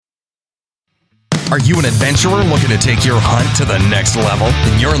Are you an adventurer looking to take your hunt to the next level?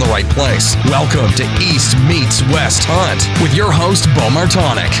 Then you're in the right place. Welcome to East Meets West Hunt with your host, Bo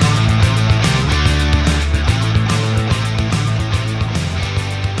Martonic.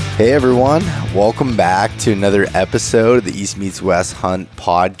 Hey everyone, welcome back to another episode of the East Meets West Hunt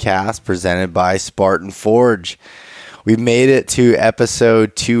podcast presented by Spartan Forge. We've made it to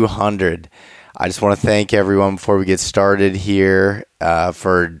episode 200. I just want to thank everyone before we get started here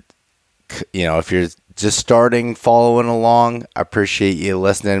for, if you're just starting, following along, I appreciate you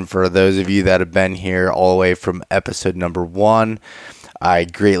listening. For those of you that have been here all the way from episode number 1, I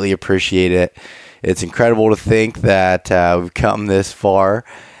greatly appreciate it. It's incredible to think that we've come this far.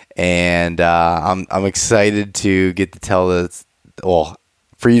 And I'm excited to get to tell this,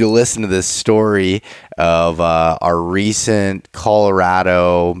 for you to listen to this story of our recent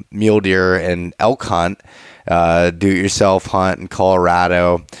Colorado mule deer and elk hunt, do-it-yourself hunt in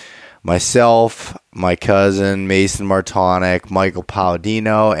Colorado. Myself, my cousin Mason Martonic, Michael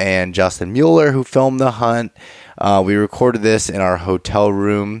Palladino, and Justin Mueller, who filmed the hunt. We recorded this in our hotel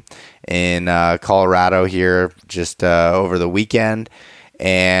room in Colorado here just over the weekend.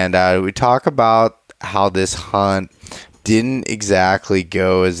 And we talk about how this hunt didn't exactly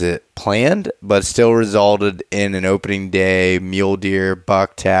go as it planned, but still resulted in an opening day mule deer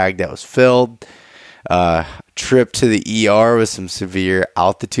buck tag that was filled, trip to the ER with some severe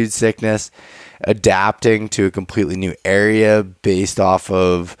altitude sickness, adapting to a completely new area based off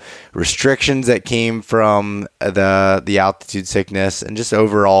of restrictions that came from the altitude sickness, and just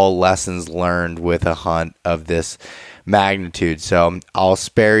overall lessons learned with a hunt of this magnitude. So I'll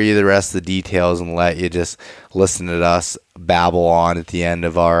spare you the rest of the details and let you just listen to us babble on at the end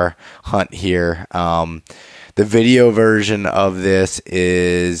of our hunt here. The video version of this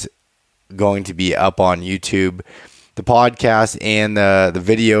is going to be up on YouTube. The podcast and the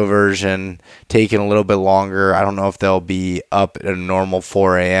video version taking a little bit longer. I don't know if they'll be up at a normal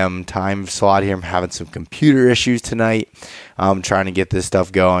 4 a.m. time slot here. I'm having some computer issues tonight. I'm trying to get this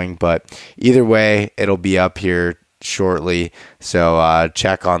stuff going, but either way, it'll be up here shortly. So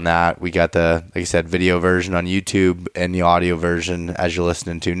check on that. We got the, like I said, video version on YouTube and the audio version as you're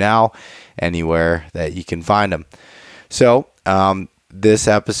listening to now, anywhere that you can find them. So this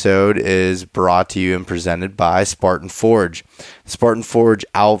episode is brought to you and presented by Spartan Forge. Spartan Forge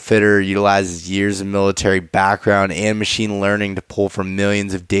outfitter utilizes years of military background and machine learning to pull from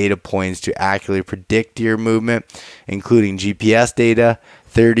millions of data points to accurately predict deer movement, including GPS data,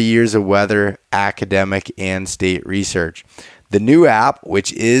 30 years of weather, academic, and state research. The new app,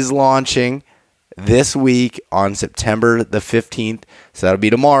 which is launching this week on September the 15th, so that'll be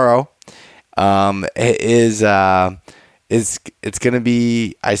tomorrow, it's going to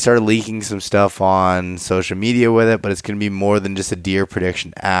be, I started leaking some stuff on social media with it, but it's going to be more than just a deer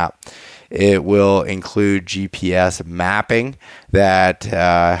prediction app. It will include GPS mapping that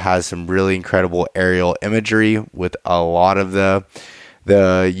has some really incredible aerial imagery, with a lot of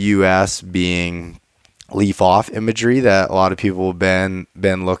the U.S. being leaf-off imagery that a lot of people have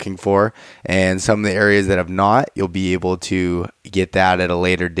been looking for, and some of the areas that have not, you'll be able to get that at a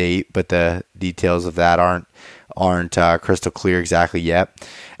later date, but the details of that aren't crystal clear exactly yet.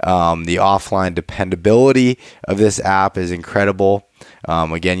 The offline dependability of this app is incredible.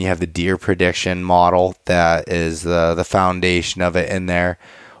 Again, you have the deer prediction model that is the foundation of it in there.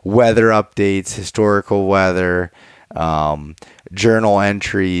 Weather updates, historical weather, journal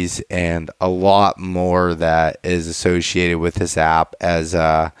entries, and a lot more that is associated with this app. As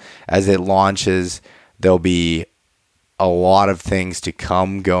it launches, there'll be a lot of things to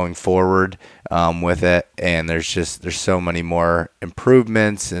come going forward with it, and there's so many more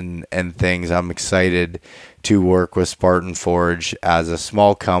improvements and things. I'm excited to work with Spartan Forge as a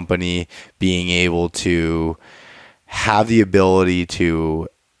small company, being able to have the ability to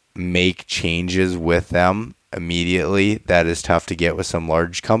make changes with them immediately. That is tough to get with some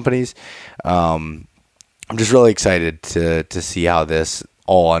large companies. I'm just really excited to see how this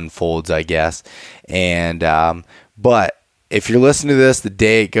all unfolds, I guess. And but if you're listening to this the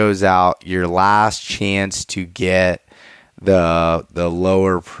day it goes out, your last chance to get the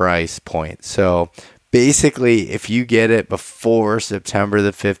lower price point. So basically, if you get it before September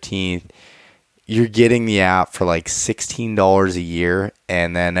the 15th, you're getting the app for like $16 a year,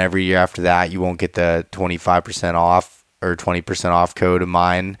 and then every year after that, you won't get the 25% off or 20% off code of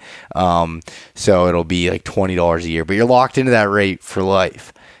mine. So it'll be like $20 a year, but you're locked into that rate for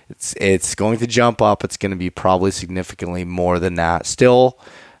life. It's going to jump up. It's going to be probably significantly more than that. Still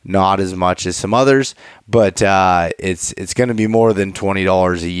not as much as some others, but it's going to be more than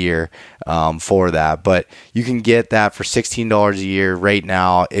 $20 a year for that. But you can get that for $16 a year right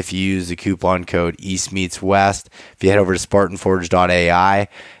now if you use the coupon code EastMeetsWest. If you head over to SpartanForge.ai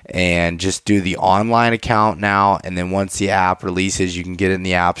and just do the online account now, and then once the app releases, you can get it in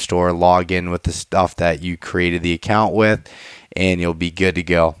the App Store, log in with the stuff that you created the account with, and you'll be good to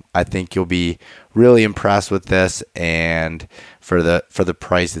go. I think you'll be really impressed with this, and for the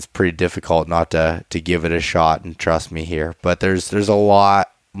price, it's pretty difficult not to give it a shot, and trust me here. But there's a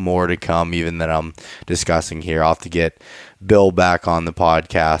lot more to come even than I'm discussing here. I'll have to get Bill back on the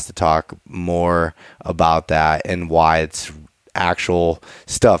podcast to talk more about that and why it's actual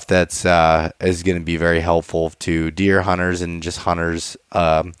stuff that's is going to be very helpful to deer hunters and just hunters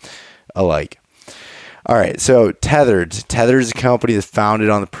alike. All right, so Tethered. Tethered is a company that's founded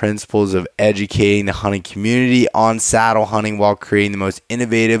on the principles of educating the hunting community on saddle hunting while creating the most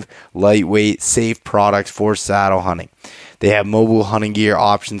innovative, lightweight, safe products for saddle hunting. They have mobile hunting gear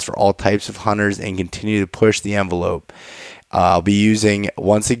options for all types of hunters and continue to push the envelope. I'll be using,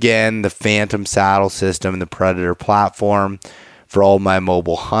 once again, the Phantom saddle system and the Predator platform for all my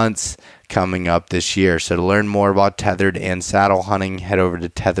mobile hunts coming up this year. So to learn more about Tethered and saddle hunting, head over to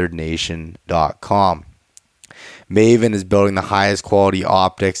tetherednation.com. Maven is building the highest quality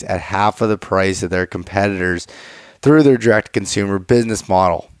optics at half of the price of their competitors through their direct-to-consumer business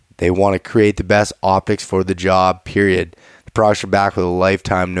model. They want to create the best optics for the job, period. The products are backed with a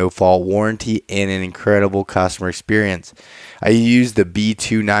lifetime no-fault warranty and an incredible customer experience. I use the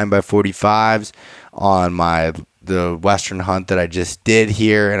B2 9x45s on the Western hunt that I just did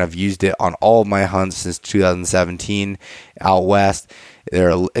here, and I've used it on all of my hunts since 2017 out west.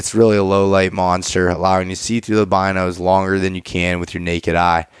 It's really a low light monster, allowing you to see through the binos longer than you can with your naked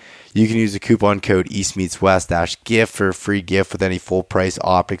eye. You can use the coupon code EastMeetsWest-gift for a free gift with any full price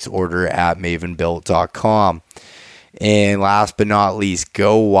optics order at mavenbuilt.com. And last but not least,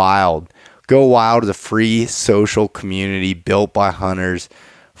 Go Wild. Go Wild is a free social community built by hunters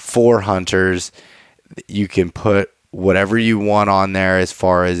for hunters. You can put whatever you want on there as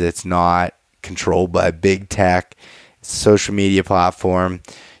far as it's not controlled by big tech. Social media platform.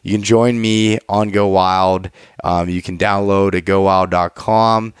 You can join me on Go Wild. You can download at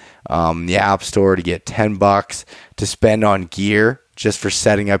gowild.com, the App Store, to get $10 to spend on gear just for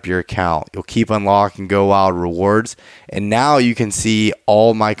setting up your account. You'll keep unlocking Go Wild rewards, and now you can see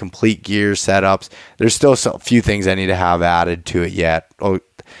all my complete gear setups. There's still a few things I need to have added to it yet.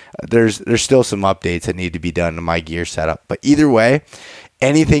 There's still some updates that need to be done to my gear setup. But either way,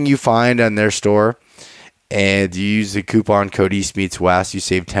 anything you find on their store, and you use the coupon code EastMeetsWest, you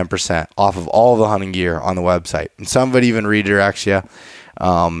save 10% off of all the hunting gear on the website. And some of it even redirects you,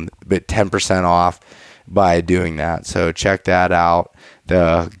 but 10% off by doing that. So check that out,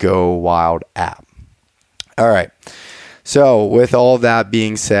 the Go Wild app. All right. So with all that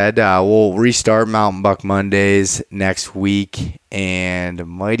being said, we'll restart Mountain Buck Mondays next week, and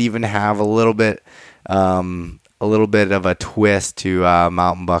might even have a little bit of a twist to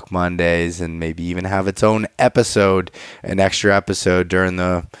Mountain Buck Mondays, and maybe even have its own episode, an extra episode during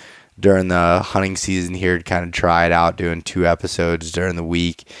the hunting season here, to kind of try it out, doing 2 episodes during the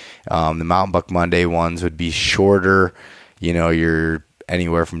week. The Mountain Buck Monday ones would be shorter. You know, you're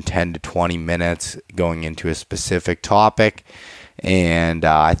anywhere from 10 to 20 minutes going into a specific topic, and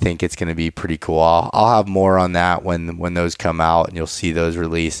I think it's going to be pretty cool. I'll have more on that when those come out, and you'll see those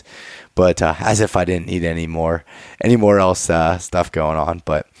release. But as if I didn't need any more else stuff going on.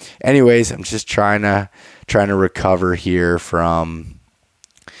 But anyways, I'm just trying to recover here from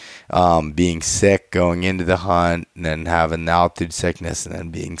being sick going into the hunt, and then having the altitude sickness, and then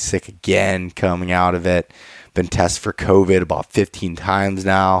being sick again coming out of it. Been tested for COVID about 15 times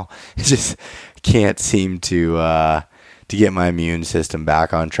now. Just can't seem to get my immune system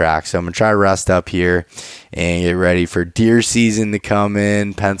back on track. So I'm going to try to rest up here and get ready for deer season to come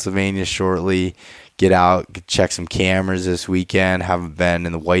in Pennsylvania shortly. Get out, check some cameras this weekend. Haven't been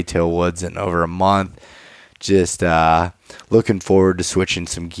in the Whitetail Woods in over a month. Just looking forward to switching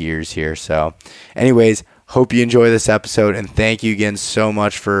some gears here. So anyways, hope you enjoy this episode, and thank you again so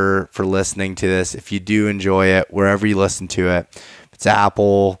much for listening to this. If you do enjoy it, wherever you listen to it, if it's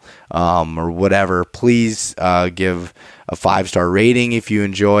Apple or whatever, please give a 5-star rating if you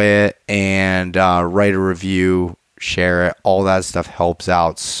enjoy it, and write a review, share it. All that stuff helps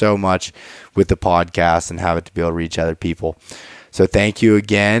out so much with the podcast and have it to be able to reach other people. So thank you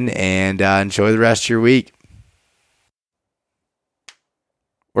again, and enjoy the rest of your week.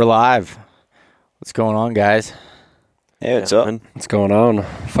 We're live. What's going on, guys? Hey, what's up? What's going on?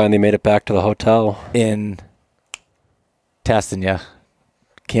 Finally made it back to the hotel. In testing you.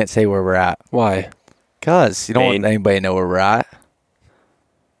 can't say where we're at. Why? Because you don't want anybody to know where we're at.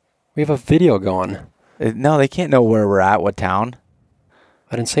 We have a video going. No, they can't know where we're at, what town.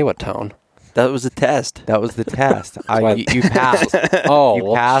 I didn't say what town. That was a test. That was the test. You passed. Oh,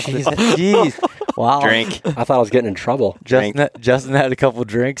 You passed. Jeez. Wow. Drink. I thought I was getting in trouble. Justin had a couple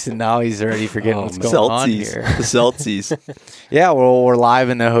drinks, and now he's already forgetting what's going on here. The Celtics. Yeah, well, we're live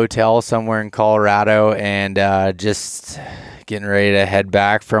in the hotel somewhere in Colorado, and just getting ready to head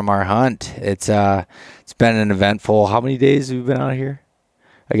back from our hunt. It's been an eventful. How many days have we been out here?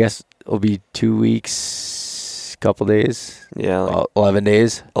 I guess it'll be 2 weeks, couple days. Yeah, like 11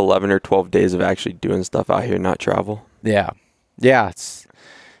 days. 11 or 12 days of actually doing stuff out here, not travel. Yeah, it's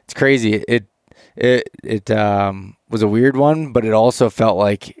crazy. It was a weird one, but it also felt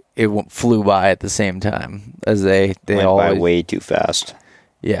like it flew by at the same time as they went always by way too fast.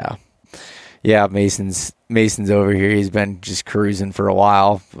 Yeah. Mason's over here. He's been just cruising for a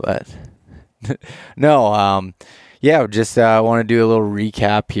while, but no. Yeah, just want to do a little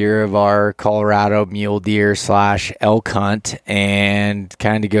recap here of our Colorado mule deer / elk hunt and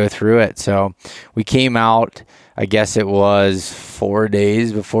kind of go through it. So we came out, I guess it was 4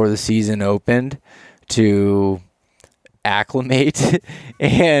 days before the season opened to acclimate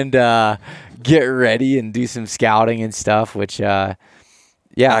and get ready and do some scouting and stuff, which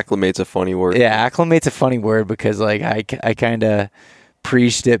Acclimate's a funny word. Yeah, acclimate's a funny word because like I kind of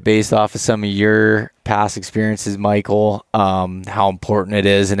preached it based off of some of your past experiences, Michael, how important it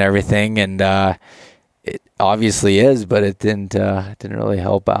is and everything, and it obviously is, but it didn't really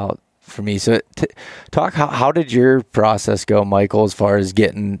help out for me. So talk, how did your process go, Michael, as far as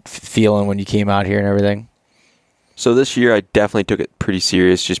feeling when you came out here and everything? So this year I definitely took it pretty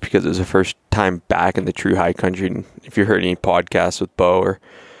serious just because it was the first time back in the true high country. And if you heard any podcasts with Bo,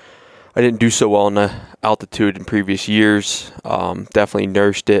 I didn't do so well in the altitude in previous years. Definitely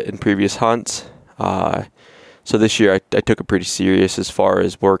nursed it in previous hunts. So this year I took it pretty serious as far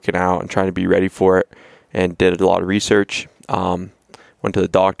as working out and trying to be ready for it, and did a lot of research. Went to the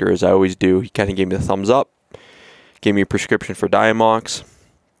doctor as I always do. He kind of gave me the thumbs up, gave me a prescription for Diamox.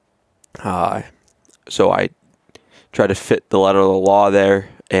 So I tried to fit the letter of the law there,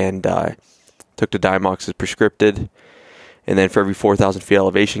 and took the Diamox as prescribed. And then for every 4,000 feet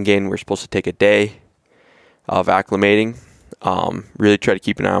elevation gain, we're supposed to take a day of acclimating. Really try to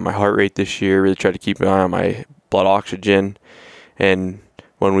keep an eye on my heart rate this year. Really try to keep an eye on my blood oxygen. And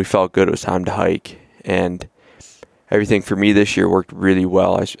when we felt good, it was time to hike. And everything for me this year worked really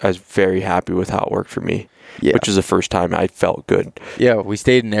well. I was very happy with how it worked for me, which was the first time I felt good. Yeah, we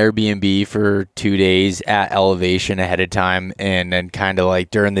stayed in Airbnb for 2 days at elevation ahead of time, and then kind of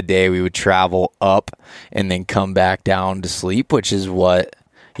like during the day we would travel up and then come back down to sleep, which is what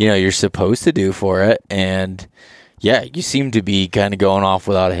you're supposed to do for it. And yeah, you seem to be kind of going off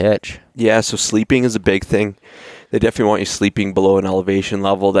without a hitch. Yeah, so sleeping is a big thing. They definitely want you sleeping below an elevation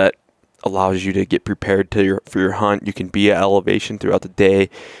level that allows you to get prepared for your hunt. You can be at elevation throughout the day.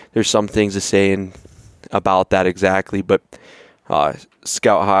 There's some things to say about that exactly, but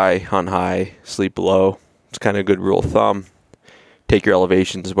scout high, hunt high, sleep low. It's kind of a good rule of thumb. Take your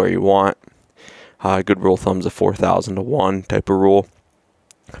elevations where you want. Good rule of thumb is a 4,000 to 1 type of rule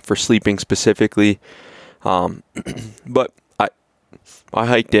for sleeping specifically. But I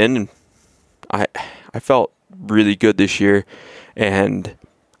hiked in, and I felt really good this year, and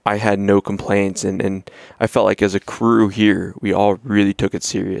I had no complaints, and I felt like as a crew here, we all really took it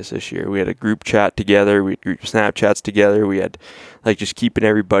serious this year. We had a group chat together, we had group Snapchats together, we had like just keeping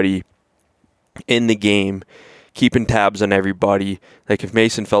everybody in the game, keeping tabs on everybody. Like if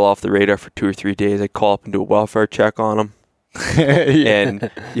Mason fell off the radar for 2 or 3 days, I'd call up and do a welfare check on him. And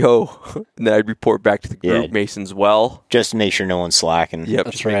then I'd report back to the group, Mason's well. Just to make sure no one's slacking. Yep,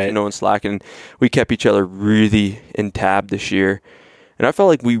 that's just make right. sure no one's slacking. We kept each other really in tab this year. And I felt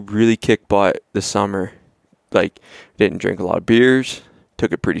like we really kicked butt this summer. Like, didn't drink a lot of beers,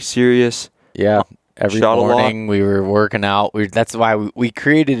 took it pretty serious. Yeah, every Shot a lot. morning we were working out. That's why we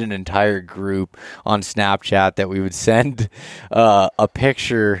created an entire group on Snapchat that we would send a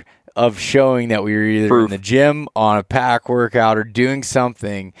picture of showing that we were either in the gym, on a pack workout, or doing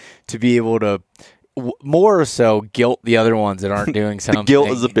something to be able to more so guilt the other ones that aren't doing something. Guilt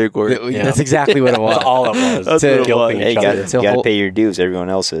is a big word. That's exactly what it was. That's all it was. That's what it was. Hey, you got to pay your dues. Everyone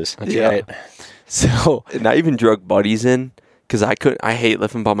else is. That's right. So, and I even drug buddies in because I hate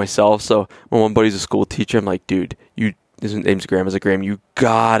living by myself. So when one buddy's a school teacher, I'm like, dude, his name's Graham. As a Graham, you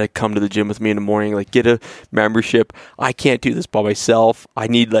gotta come to the gym with me in the morning. Like, get a membership. I can't do this by myself. I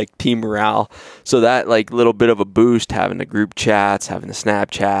need like team morale. So that like little bit of a boost, having the group chats, having the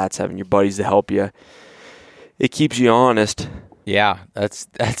Snapchats, having your buddies to help you, it keeps you honest. Yeah, that's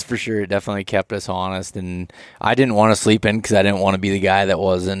for sure. It definitely kept us honest, and I didn't want to sleep in because I didn't want to be the guy that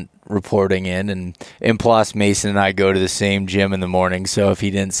wasn't reporting in, and plus Mason and I go to the same gym in the morning, so if he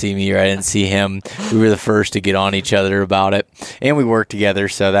didn't see me or I didn't see him, we were the first to get on each other about it, and we work together,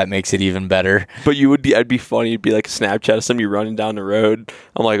 so that makes it even better. But I'd be funny. It'd be like a Snapchat of somebody running down the road.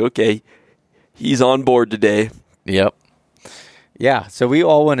 I'm like, okay, he's on board today. Yep. Yeah, so we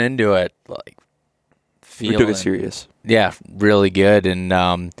all went into it like feeling. We took it serious. Yeah, really good.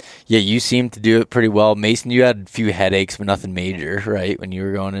 And you seemed to do it pretty well. Mason, you had a few headaches, but nothing major, right, when you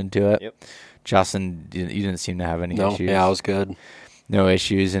were going into it? Yep. Justin, you didn't seem to have any issues. Yeah, I was good. No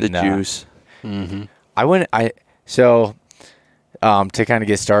issues. And The juice. Mm-hmm. To kind of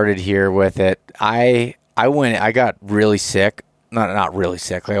get started here with it, I got really sick. Not really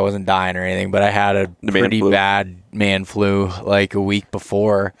sick, like I wasn't dying or anything, but I had a pretty bad man flu like a week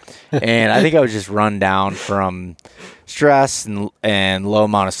before, and I think I was just run down from stress and low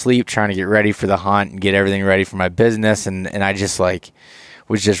amount of sleep, trying to get ready for the hunt and get everything ready for my business, and I just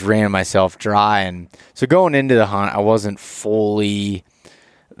was just ran myself dry, and so going into the hunt, I wasn't fully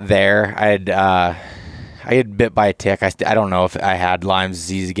there. I had bit by a tick. I don't know if I had Lyme's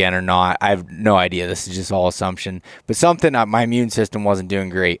disease again or not. I have no idea. This is just all assumption. But something, my immune system wasn't doing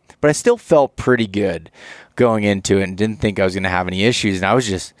great. But I still felt pretty good going into it and didn't think I was going to have any issues. And I was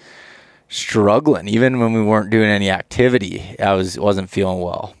just struggling. Even when we weren't doing any activity, I wasn't feeling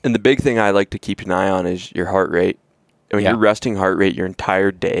well. And the big thing I like to keep an eye on is your heart rate. I mean, your resting heart rate your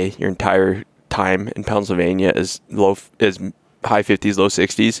entire day, your entire time in Pennsylvania is high 50s, low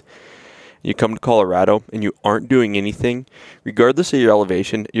 60s. You come to Colorado and you aren't doing anything, regardless of your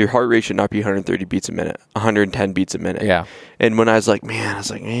elevation, your heart rate should not be 130 beats a minute, 110 beats a minute. Yeah. And when I was like,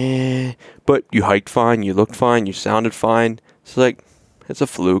 but you hiked fine, you looked fine, you sounded fine. It's like, it's a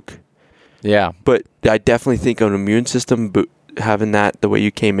fluke. Yeah. But I definitely think an immune system, having that the way you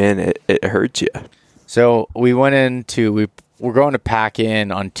came in, it hurts you. So we went we're going to pack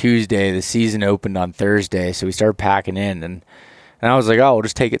in on Tuesday. The season opened on Thursday, so we started packing in, and I was like, oh, we'll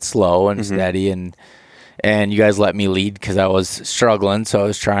just take it slow and steady, and you guys let me lead because I was struggling, so I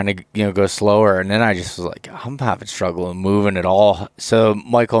was trying to go slower, and then I just was like, I'm having trouble moving at all. So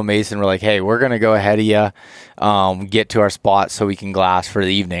Michael and Mason were like, hey, we're going to go ahead of you, get to our spot so we can glass for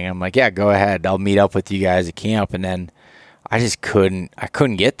the evening. I'm like, yeah, go ahead. I'll meet up with you guys at camp, and then I just couldn't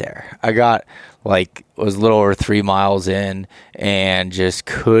get there. I was a little over 3 miles in and just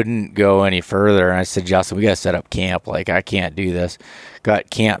couldn't go any further. And I said, Justin, we got to set up camp. Like, I can't do this. Got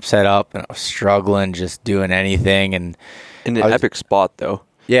camp set up and I was struggling just doing anything. And in an epic spot, though.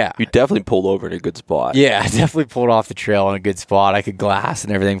 Yeah. You definitely pulled over in a good spot. Yeah, I definitely pulled off the trail in a good spot. I could glass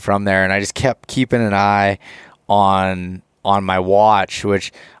and everything from there. And I just kept keeping an eye on my watch,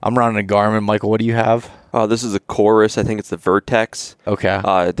 which I'm running a Garmin. Michael, what do you have? This is a Chorus. I think it's the Vertex.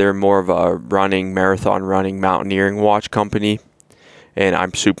 Okay. They're more of a marathon running, mountaineering watch company, and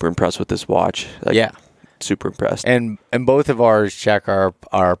I'm super impressed with this watch. Super impressed. And both of ours check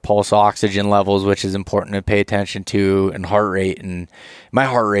our pulse oxygen levels, which is important to pay attention to, and heart rate. And my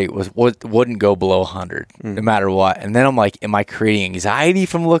heart rate wouldn't go below 100 no matter what. And then I'm like, am I creating anxiety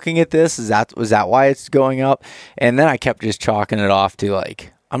from looking at this? Was that why it's going up? And then I kept just chalking it off to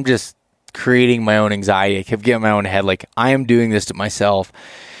like, I'm just creating my own anxiety. I kept getting in my own head like, I am doing this to myself.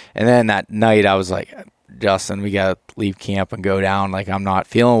 And then that night I was like, Justin, we got to leave camp and go down. Like, I'm not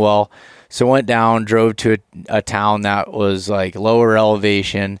feeling well. So went down, drove to a town that was like lower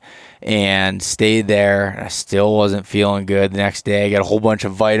elevation and stayed there. I still wasn't feeling good the next day. I got a whole bunch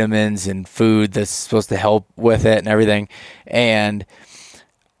of vitamins and food that's supposed to help with it and everything. And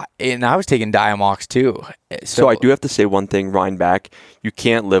I was taking Diamox too. So I do have to say one thing, Rhinebeck. You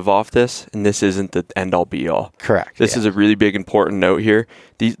can't live off this, and this isn't the end-all be-all. Correct. This is a really big, important note here.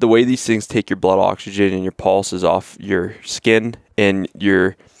 The way these things take your blood oxygen and your pulses off your skin and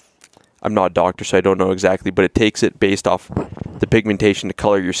I'm not a doctor, so I don't know exactly, but it takes it based off the pigmentation to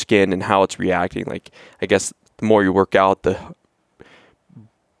color your skin and how it's reacting. Like, I guess the more you work out, the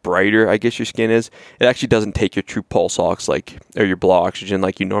brighter I guess your skin is. It actually doesn't take your true pulse ox or your blood oxygen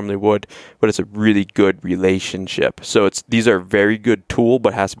like you normally would, but it's a really good relationship. So these are a very good tool,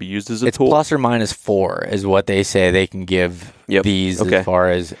 but has to be used as a tool. It's plus or minus 4 is what they say they can give these as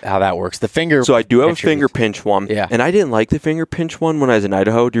far as how that works. The finger. So I do have a finger pinch one, and I didn't like the finger pinch one when I was in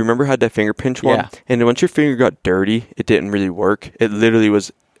Idaho. Do you remember I had that finger pinch one? Yeah. And once your finger got dirty, it didn't really work. It literally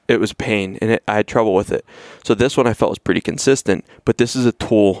was. It was pain, and I had trouble with it. So this one I felt was pretty consistent, but this is a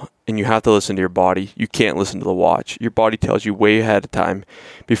tool, and you have to listen to your body. You can't listen to the watch. Your body tells you way ahead of time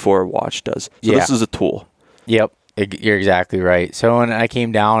before a watch does. So this is a tool. Yep, you're exactly right. So when I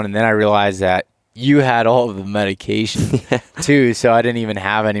came down, and then I realized that you had all of the medication too, so I didn't even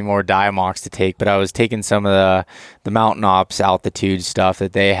have any more Diamox to take, but I was taking some of the Mountain Ops altitude stuff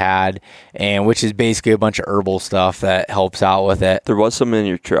that they had, and which is basically a bunch of herbal stuff that helps out with it. There was some in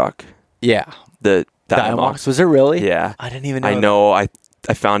your truck. Yeah. The Diamox, was it really? Yeah. I didn't even know. I know.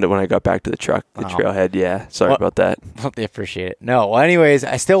 I found it when I got back to the truck, the trailhead. Yeah. Sorry about that. Well, they appreciate it. No. Well, anyways,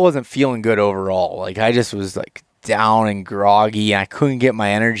 I still wasn't feeling good overall. Like, I just was like down and groggy, and I couldn't get my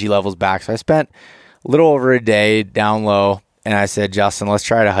energy levels back. So I spent a little over a day down low, and I said, Justin, let's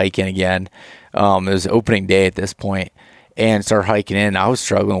try to hike in again. It was opening day at this point, and started hiking in. I was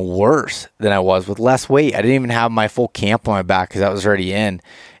struggling worse than I was with less weight. I didn't even have my full camp on my back because I was already in.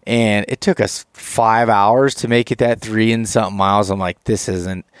 And it took us 5 hours to make it that 3 and something miles. I'm like, this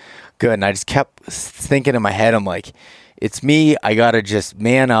isn't good. And I just kept thinking in my head, I'm like, it's me. I got to just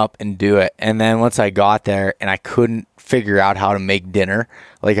man up and do it. And then once I got there and I couldn't figure out how to make dinner,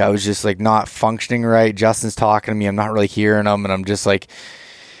 like I was just like not functioning right. Justin's talking to me. I'm not really hearing him. And I'm just like,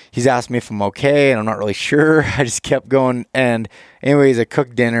 he's asked me if I'm okay, and I'm not really sure. I just kept going. And anyways, I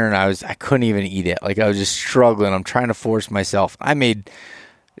cooked dinner and I couldn't even eat it. Like I was just struggling. I'm trying to force myself. I made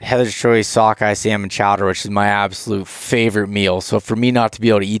Heather's Choice sockeye salmon chowder, which is my absolute favorite meal. So for me not to be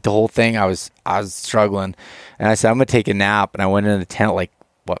able to eat the whole thing, I was struggling. And I said, I'm going to take a nap. And I went in the tent like,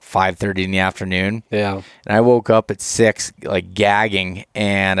 5:30 in the afternoon. Yeah. And I woke up at 6, like gagging.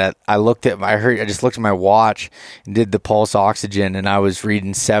 And I just looked at my watch and did the pulse oxygen, and I was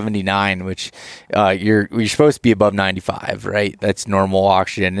reading 79, which you're supposed to be above 95, right? That's normal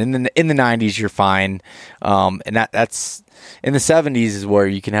oxygen. And in the 90s, you're fine. And that's in the 70s is where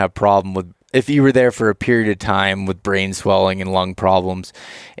you can have a problem with, if you were there for a period of time, with brain swelling and lung problems.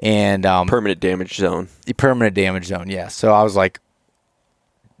 And Permanent damage zone. Permanent damage zone, yeah. So I was like,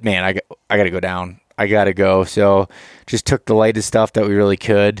 man, I got to go down. I got to go. So just took the lightest stuff that we really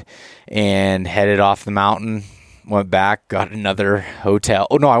could and headed off the mountain, went back, got another hotel.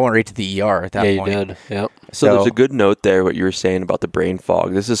 Oh, no, I went right to the ER at that point. Yeah, you did. Yep. So there's a good note there, what you were saying about the brain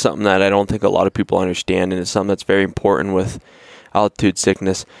fog. This is something that I don't think a lot of people understand, and it's something that's very important with altitude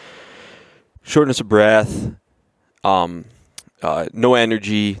sickness. Shortness of breath, no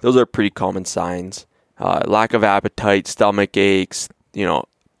energy. Those are pretty common signs. Lack of appetite, stomach aches,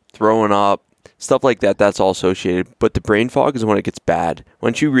 throwing up, stuff like that. That's all associated. But the brain fog is when it gets bad.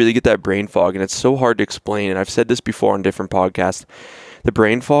 Once you really get that brain fog, and it's so hard to explain, and I've said this before on different podcasts, the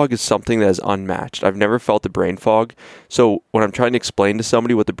brain fog is something that is unmatched. I've never felt the brain fog. So when I'm trying to explain to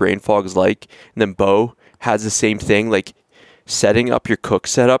somebody what the brain fog is like, and then Bo has the same thing, like setting up your cook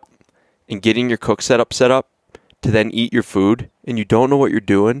setup and getting your cook setup set up to then eat your food, and you don't know what you're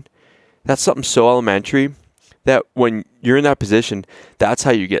doing, that's something so elementary that when you're in that position, that's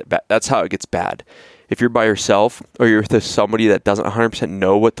how you get bad. That's how it gets bad. If you're by yourself or you're with somebody that doesn't 100%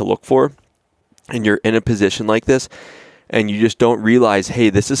 know what to look for, and you're in a position like this, and you just don't realize,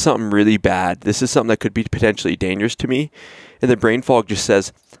 hey, this is something really bad. This is something that could be potentially dangerous to me. And the brain fog just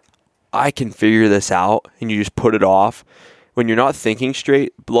says, I can figure this out. And you just put it off. When you're not thinking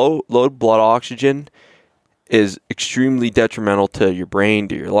straight, low blood oxygen is extremely detrimental to your brain,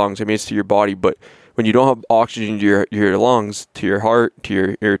 to your lungs. I mean, it's to your body, but when you don't have oxygen to your lungs, to your heart,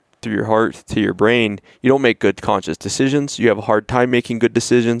 to your brain, you don't make good conscious decisions. You have a hard time making good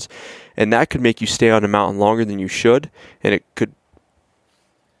decisions, and that could make you stay on a mountain longer than you should. And it could,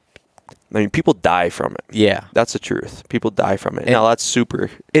 people die from it. Yeah, that's the truth. People die from it. Now that's super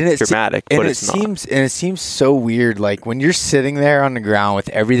dramatic, but it's not. And it seems so weird. Like when you're sitting there on the ground with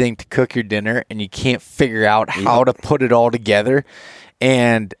everything to cook your dinner, and you can't figure out how to put it all together.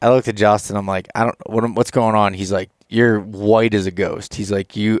 And I looked at Justin. I'm like, what's going on? He's like, you're white as a ghost. He's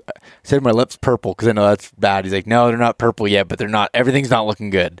like, I said my lips purple because I know that's bad. He's like, no, they're not purple yet, but they're not. Everything's not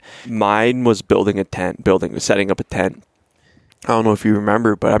looking good. Mine was setting up a tent. I don't know if you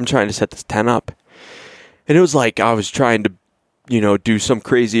remember, but I'm trying to set this tent up, and it was like I was trying to, do some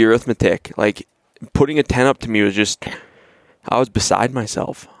crazy arithmetic. Like putting a tent up to me was just, I was beside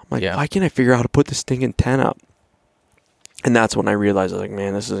myself. I'm like, why can't I figure out how to put this thing in tent up? And that's when I realized, I was like,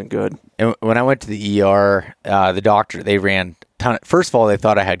 man, this isn't good. And when I went to the ER, the doctor, they ran first of all, they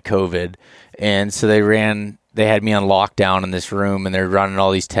thought I had COVID. And so they had me on lockdown in this room, and they're running all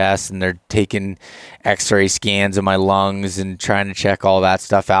these tests, and they're taking x-ray scans of my lungs and trying to check all that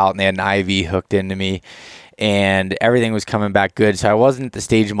stuff out. And they had an IV hooked into me, and everything was coming back good. So I wasn't at the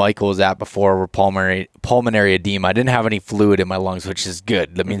stage Michael was at before, where pulmonary edema. I didn't have any fluid in my lungs, which is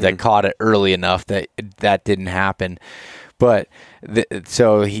good. That means I caught it early enough that didn't happen. But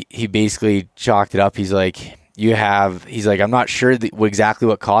so he basically chalked it up. He's like, he's like, I'm not sure exactly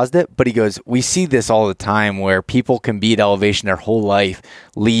what caused it, but he goes, we see this all the time where people can be at elevation their whole life,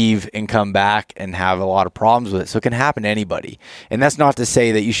 leave and come back and have a lot of problems with it. So it can happen to anybody. And that's not to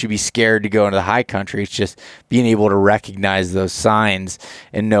say that you should be scared to go into the high country. It's just being able to recognize those signs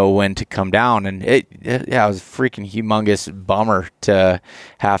and know when to come down. And it was a freaking humongous bummer to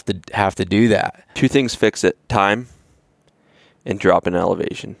have to do that. 2 things fix it: time and drop in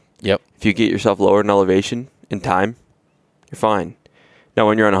elevation. Yep. If you get yourself lower in elevation in time, you're fine. Now,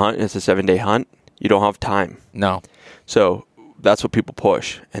 when you're on a hunt and it's a 7-day hunt, you don't have time. No. So that's what people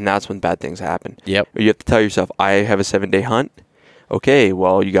push, and that's when bad things happen. Yep. You have to tell yourself, I have a 7-day hunt. Okay,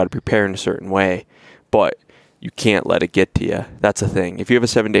 well, you got to prepare in a certain way, but you can't let it get to you. That's the thing. If you have a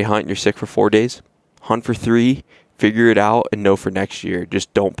 7-day hunt and you're sick for 4 days, hunt for 3, figure it out, and know for next year.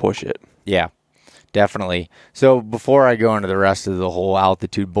 Just don't push it. Yeah. Definitely. So before I go into the rest of the whole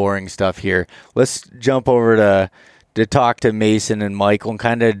altitude boring stuff here, let's jump over to talk to Mason and Michael and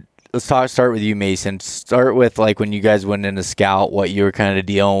kind of start with you, Mason. Start with like when you guys went into scout, what you were kind of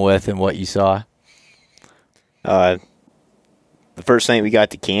dealing with and what you saw. The first night we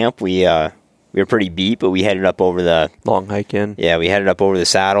got to camp, we were pretty beat, but we headed up over the long hike in. Yeah, we headed up over the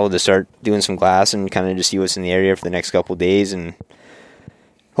saddle to start doing some glass and kind of just see what's in the area for the next couple of days and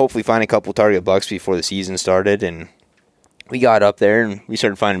hopefully find a couple target bucks before the season started. And we got up there and we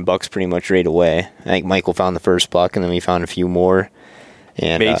started finding bucks pretty much right away. I think Michael found the first buck and then we found a few more.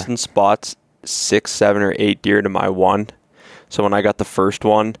 And Mason spots 6, 7, or 8 deer to my 1. So when I got the first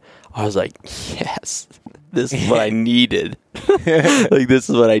one, I was like, yes, this is what I needed. Like, this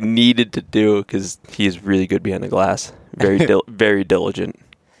is what I needed to do because he's really good behind the glass. Very diligent.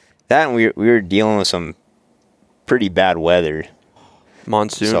 That and we were dealing with some pretty bad weather.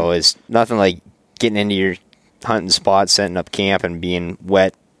 Monsoon. So it's nothing like getting into your hunting spot, setting up camp, and being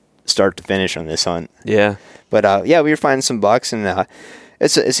wet start to finish on this hunt. Yeah. But, we were finding some bucks, and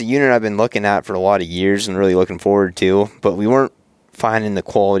it's a unit I've been looking at for a lot of years and really looking forward to, but we weren't finding the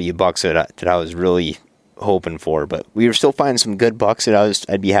quality of bucks that I was really hoping for. But we were still finding some good bucks that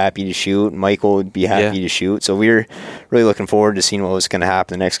I'd be happy to shoot. Michael would be happy to shoot. So we were really looking forward to seeing what was going to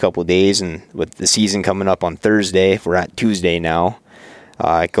happen the next couple of days. And with the season coming up on Thursday, we're at Tuesday now.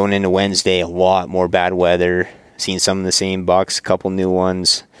 Going into Wednesday, a lot more bad weather. Seen some of the same bucks, a couple new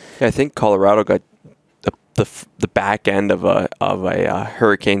ones. Yeah, I think Colorado got the back end of a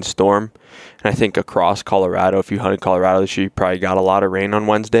hurricane storm, and I think across Colorado, if you hunted Colorado this year, you probably got a lot of rain on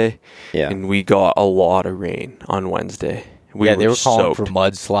Wednesday. Yeah, and we got a lot of rain on Wednesday. They were calling for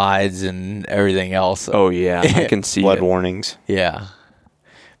mudslides and everything else. Oh yeah, I can see flood warnings. Yeah,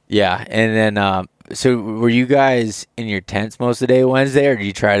 and then. So were you guys in your tents most of the day Wednesday, or did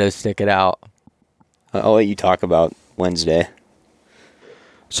you try to stick it out? I'll let you talk about Wednesday.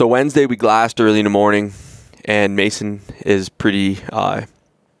 So Wednesday we glassed early in the morning, and Mason is pretty,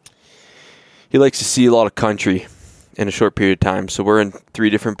 he likes to see a lot of country in a short period of time. So we're in 3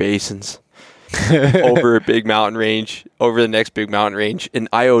 different basins over a big mountain range, over the next big mountain range. And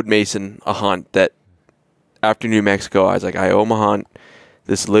I owed Mason a hunt that after New Mexico, I was like, I owe him a hunt.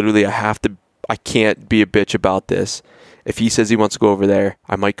 This literally, I can't be a bitch about this. If he says he wants to go over there,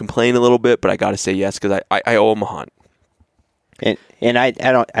 I might complain a little bit, but I got to say yes because I owe him a hunt. And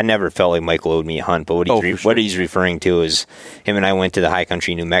I never felt like Michael owed me a hunt, but what he's referring to is him and I went to the high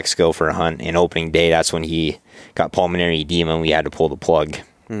country New Mexico for a hunt, and opening day, that's when he got pulmonary edema and we had to pull the plug.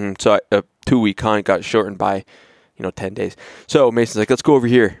 Mm-hmm. So a 2-week hunt got shortened by 10 days. So Mason's like, let's go over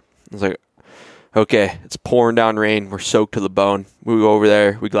here. I was like, okay, it's pouring down rain. We're soaked to the bone. We go over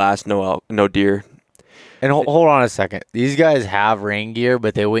there. We glass, no deer. And hold on a second. These guys have rain gear,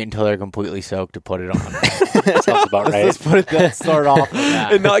 but they wait until they're completely soaked to put it on. Sounds about right. Let's start off with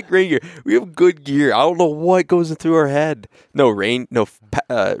that. And not rain gear. We have good gear. I don't know what goes through our head. No rain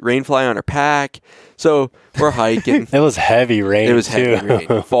fly on our pack. So we're hiking. It was heavy rain. It was too. heavy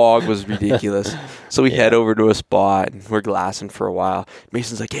rain. Fog was ridiculous. So we head over to a spot and we're glassing for a while.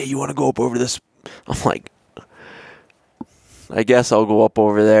 Mason's like, hey, you want to go up over this? I'm like, I guess I'll go up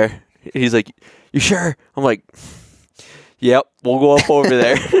over there. He's like, you sure? I'm like, yep, we'll go up over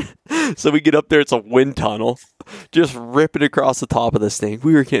there. So we get up there. It's a wind tunnel, just ripping across the top of this thing.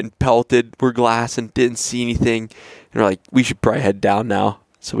 We were getting pelted. We're glassing, didn't see anything. And we're like, we should probably head down now.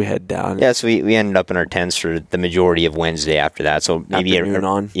 So we head down. Yeah, so we ended up in our tents for the majority of Wednesday after that. So maybe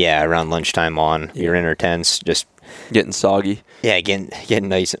around lunchtime on. We were in our tents, just getting soggy. Yeah, getting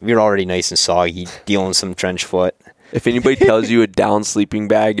nice. We were already nice and soggy, dealing with some trench foot. If anybody tells you a down sleeping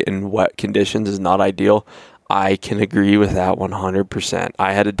bag in wet conditions is not ideal, I can agree with that 100%.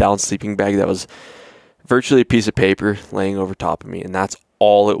 I had a down sleeping bag that was virtually a piece of paper laying over top of me, and that's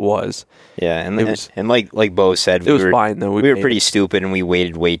all it was. Yeah, and It was- and like Bo said, It was fine, though. We were made pretty it. stupid, and we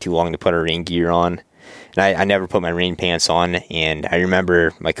waited way too long to put our rain gear on. And I never put my rain pants on, and I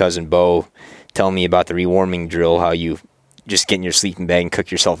remember my cousin Bo telling me about the rewarming drill, how you just get in your sleeping bag and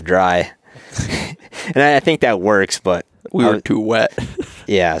cook yourself dry. And I think that works, but We were too wet.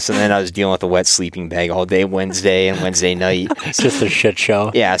 yeah, so then I was dealing with a wet sleeping bag all day Wednesday and Wednesday night. It's just a shit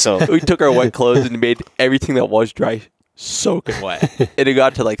show. Yeah, so We took our wet clothes and made everything that was dry soaking wet. And it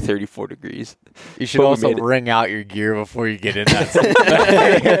got to like 34 degrees. You should But we also made it. wring out your gear before you get in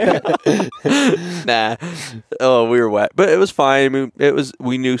that. Nah. Oh, we were wet. But it was fine. I mean,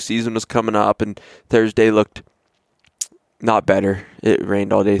 we knew season was coming up, and Thursday looked not better. It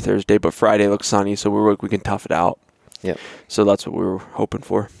rained all day Thursday, but Friday looked sunny, so we can tough it out. Yep. So that's what we were hoping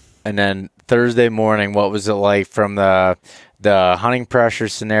for. And then Thursday morning, what was it like from the hunting pressure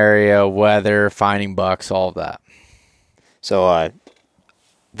scenario, weather, finding bucks, all of that? So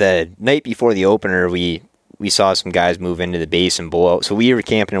the night before the opener, we saw some guys move into the basin below. So we were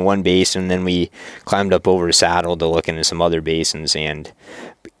camping in one basin, and then we climbed up over a saddle to look into some other basins. And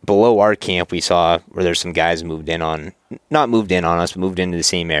below our camp, we saw where there's some guys not moved in on us, but moved into the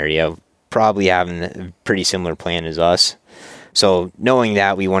same area, probably having a pretty similar plan as us. So knowing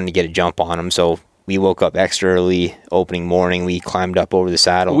that, we wanted to get a jump on them. So we woke up extra early, opening morning. We climbed up over the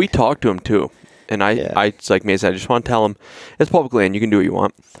saddle. We talked to him too. And it's like Mason, I just want to tell him, it's public land. You can do what you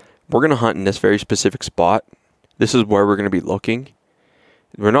want. We're going to hunt in this very specific spot. This is where we're going to be looking.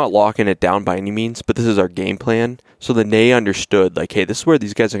 We're not locking it down by any means, but this is our game plan. So then they understood, like, hey, this is where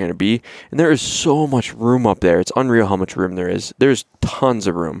these guys are going to be. And there is so much room up there. It's unreal how much room there is. There's tons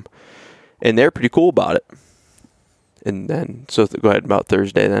of room. And they're pretty cool about it. And then, so go ahead about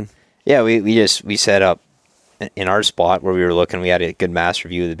Thursday then. Yeah, we set up in our spot where we were looking. We had a good master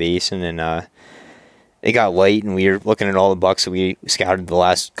view of the basin, and it got light, and we were looking at all the bucks that we scouted the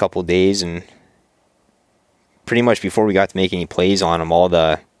last couple of days, and pretty much before we got to make any plays on them, all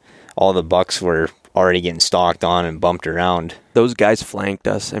the bucks were already getting stalked on and bumped around. Those guys flanked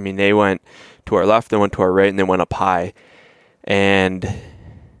us. I mean, they went to our left, they went to our right, and they went up high. And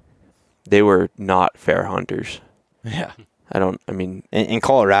they were not fair hunters. Yeah. In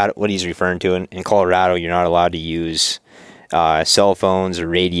Colorado, what he's referring to, in Colorado, you're not allowed to use cell phones or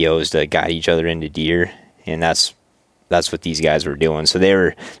radios to guide each other into deer, and that's what these guys were doing. So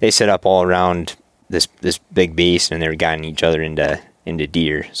they set up all around this big basin, and they were guiding each other into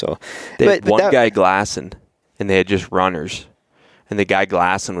deer. So They had one guy glassing, and they had just runners, and the guy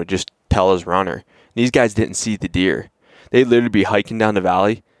glassing would just tell his runner. These guys didn't see the deer. They'd literally be hiking down the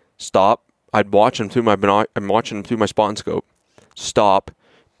valley, stop. I'd watch them through I'm watching them through my spot and scope. Stop,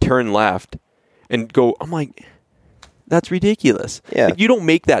 turn left, and go. I'm like, that's ridiculous. Yeah. Like, you don't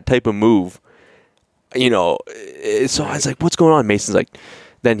make that type of move. So I was like, what's going on? Mason's like,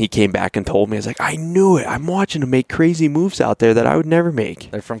 then he came back and told me, I was like, I knew it. I'm watching them make crazy moves out there that I would never make.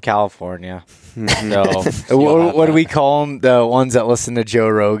 They're from California. So, what do we call them? The ones that listen to Joe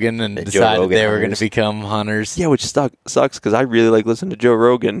Rogan and The Joe decided Rogan they were going hunters. to become hunters. Yeah, which sucks because I really like listening to Joe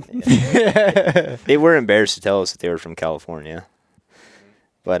Rogan. They were embarrassed to tell us that they were from California.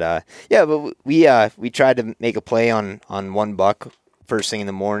 But we tried to make a play on one buck first thing in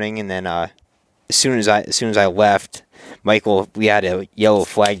the morning, and then as soon as I left, Michael, we had a yellow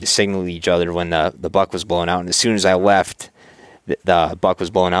flag to signal each other when the buck was blown out, and as soon as I left, the buck was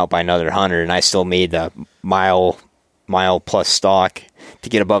blown out by another hunter, and I still made the mile plus stalk to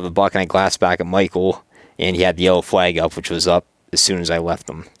get above the buck, and I glassed back at Michael, and he had the yellow flag up, which was up as soon as I left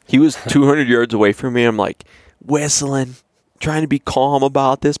him. He was 200 yards away from me. I'm like whistling, trying to be calm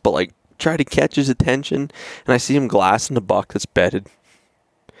about this, but like try to catch his attention. And I see him glassing the buck that's bedded.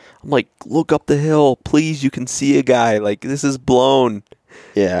 I'm like, look up the hill, please. You can see a guy. Like, this is blown.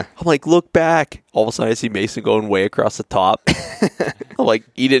 Yeah. I'm like, look back. All of a sudden, I see Mason going way across the top. I'm like,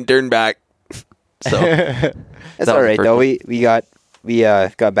 he didn't turn back. So That's was all the right first though. one. We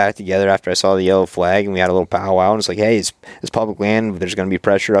got back together after I saw the yellow flag, and we had a little powwow. And it's like, hey, it's public land. There's going to be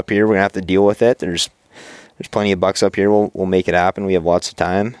pressure up here. We're gonna have to deal with it. There's plenty of bucks up here. We'll make it happen. We have lots of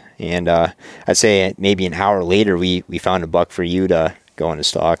time. And I'd say maybe an hour later, we found a buck for you to go into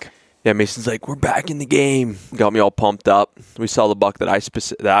stock. yeah, Mason's like, we're back in the game. Got me all pumped up. We saw the buck that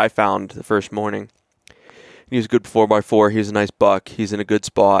I found the first morning. He was a good 4x4. He was a nice buck. He's in a good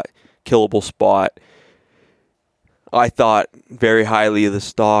spot, killable spot. I thought very highly of the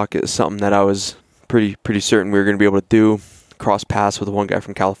stock. It was something that I was pretty certain we were going to be able to do. Cross paths with one guy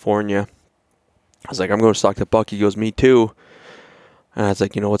from California. I was like, I'm going to stalk that buck. He goes, me too. And I was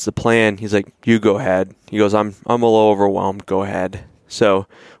like, what's the plan? He's like, you go ahead. He goes, I'm a little overwhelmed. Go ahead. So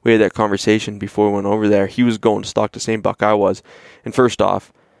we had that conversation before we went over there. He was going to stalk the same buck I was. And first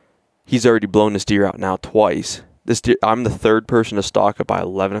off, he's already blown this deer out now twice. This deer, I'm the third person to stalk it by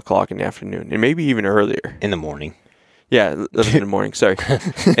 11 o'clock in the afternoon, and maybe even earlier. In the morning. Yeah, 11 in the morning, sorry.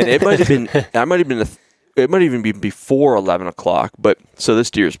 And it might have been, it might even be before 11 o'clock. But so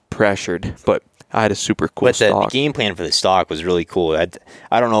this deer's pressured, but I had a super cool But the stalk. game plan for the stalk was really cool.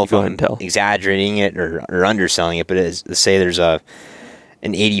 I don't know if I'm exaggerating it or underselling it, but it's, say there's an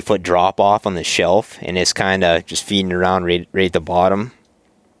 80-foot drop off on the shelf, and it's kind of just feeding around right at the bottom.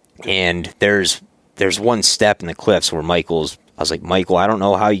 And there's one step in the cliffs where I was like, Michael, I don't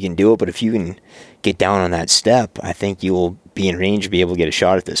know how you can do it, but if you can get down on that step, I think you will be in range to be able to get a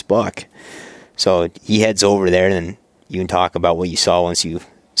shot at this buck. So he heads over there, and then you can talk about what you saw once you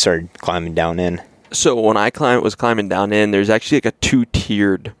started climbing down in. So when I was climbing down in, there's actually like a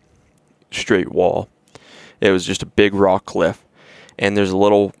 2-tiered straight wall. It was just a big rock cliff, and there's a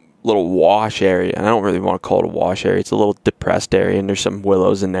little wash area. And I don't really want to call it a wash area. It's a little depressed area, and there's some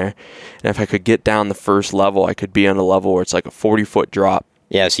willows in there. And if I could get down the first level, I could be on a level where it's like a 40-foot drop.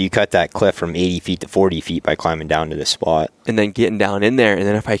 Yeah, so you cut that cliff from 80 feet to 40 feet by climbing down to this spot. And then getting down in there, and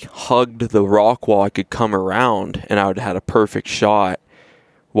then if I hugged the rock wall, I could come around, and I would have had a perfect shot,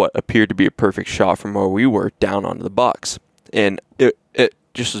 what appeared to be a perfect shot from where we were down onto the bucks. And it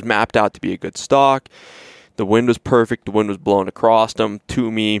just was mapped out to be a good stalk. The wind was perfect. The wind was blowing across them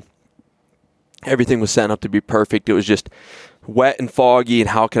to me. Everything was set up to be perfect. It was just wet and foggy, and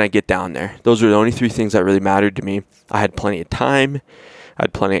how can I get down there? Those were the only three things that really mattered to me. I had plenty of time. I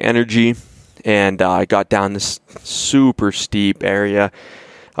had plenty of energy, and I got down this super steep area.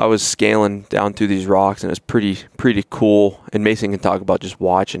 I was scaling down through these rocks, and it was pretty cool. And Mason can talk about just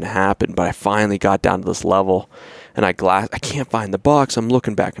watching it happen, but I finally got down to this level, and I can't find the bucks. I'm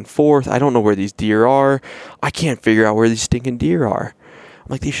looking back and forth. I don't know where these deer are. I can't figure out where these stinking deer are. I'm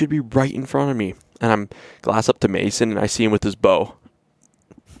like, they should be right in front of me. And I'm glass up to Mason, and I see him with his bow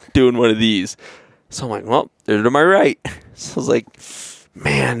doing one of these. So I'm like, well, they're to my right. So I was like,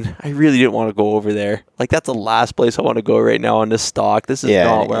 man, I really didn't want to go over there. Like, that's the last place I want to go right now on this stalk. This is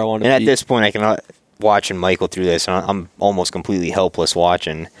not where I want to be. And at this point, I can watching Michael through this, and I'm almost completely helpless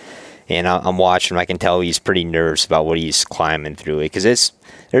watching. And I'm watching him. I can tell he's pretty nervous about what he's climbing through it, because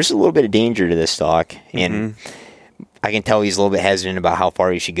there's a little bit of danger to this stalk, and I can tell he's a little bit hesitant about how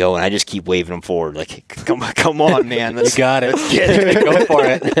far he should go, and I just keep waving him forward, like, come on, man. You got it. Go for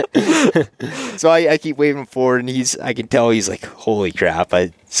it. So I keep waving him forward, and I can tell he's like, holy crap.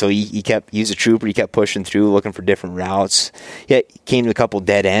 So he's a trooper. He kept pushing through, looking for different routes. Yeah, he came to a couple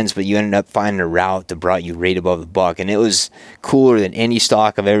dead ends, but you ended up finding a route that brought you right above the buck, and it was cooler than any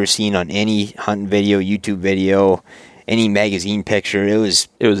stalk I've ever seen on any hunting video, YouTube video, any magazine picture. It was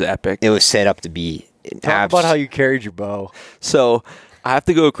epic. It was set up to be. Talk about how you carried your bow. So I have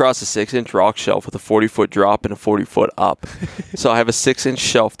to go across a 6-inch rock shelf with a 40-foot drop and a 40-foot up. So I have a 6-inch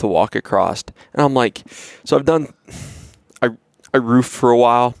shelf to walk across. And I'm like, so I roofed for a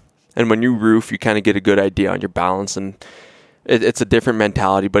while. And when you roof, you kind of get a good idea on your balance. And it's a different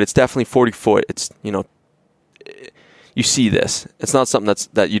mentality, but it's definitely 40 foot. It's, you see this. It's not something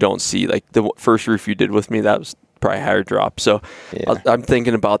that you don't see. Like the first roof you did with me, that was probably higher drop. So yeah. I'm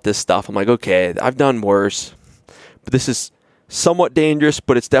thinking about this stuff. I'm like, okay, I've done worse, but this is somewhat dangerous,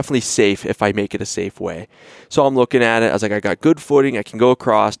 but it's definitely safe if I make it a safe way. So I'm looking at it. I was like, I got good footing. I can go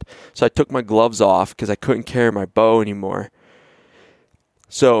across. So I took my gloves off because I couldn't carry my bow anymore.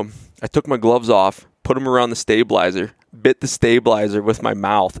 So I took my gloves off, put them around the stabilizer, bit the stabilizer with my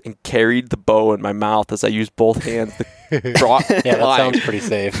mouth, and carried the bow in my mouth as I used both hands to rock Yeah, that climb. sounds pretty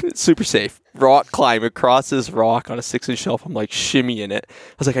safe. Super safe. Rock climb across this rock on a 6-inch shelf. I'm like shimmying it.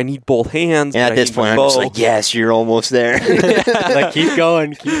 I was like, I need both hands. And at this point, I'm just like, yes, you're almost there. Like, keep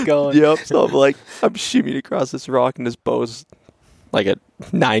going. Yep. So I'm shimmying across this rock, and this bow's like a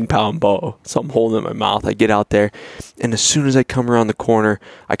 9-pound bow. So I'm holding it in my mouth. I get out there, and as soon as I come around the corner,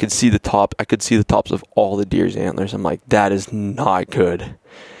 I could see the tops of all the deer's antlers. I'm like, that is not good.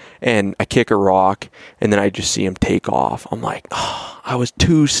 And I kick a rock, and then I just see him take off. I'm like, oh, I was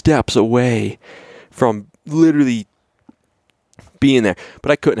 2 steps away from literally being there,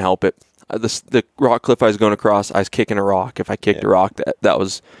 but I couldn't help it. The rock cliff I was going across, I was kicking a rock. If I kicked a rock,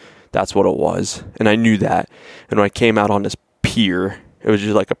 that's what it was, and I knew that. And when I came out on this pier, it was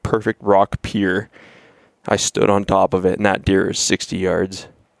just like a perfect rock pier. I stood on top of it, and that deer is 60 yards.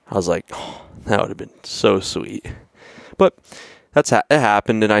 I was like, oh, that would have been so sweet. But it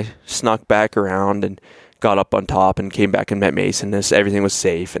happened, and I snuck back around and got up on top and came back and met Mason. Everything was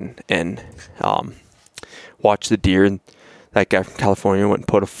safe, and watched the deer. And that guy from California went and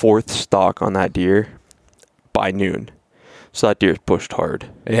put a 4th stalk on that deer by noon. So that deer pushed hard.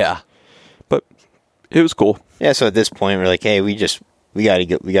 Yeah. But it was cool. Yeah, so at this point we're like, hey, we got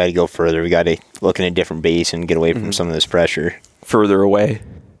to go further. We got to look in a different base and get away from some of this pressure. Further away.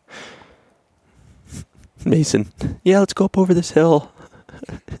 Mason, yeah, let's go up over this hill.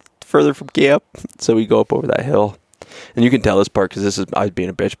 Further from camp. So we go up over that hill. And you can tell this part because I was being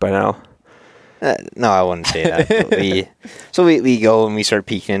a bitch by now. No, I wouldn't say that. But we go and we start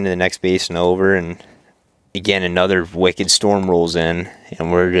peeking into the next basin over, and again another wicked storm rolls in,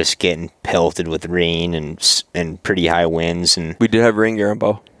 and we're just getting pelted with rain and pretty high winds. And We did have rain gear on,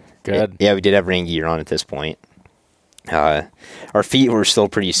 Bo. Good. yeah, we did have rain gear on at this point. Our feet were still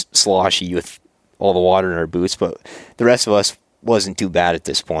pretty sloshy with all the water in our boots, but the rest of us wasn't too bad at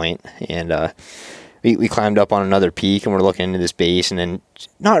this point. And we climbed up on another peak, and we're looking into this base, and then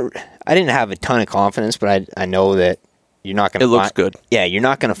I didn't have a ton of confidence, but I know that you're not going to. It looks good. Yeah, you're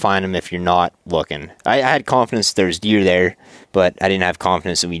not going to find them if you're not looking. I had confidence there's deer there, but I didn't have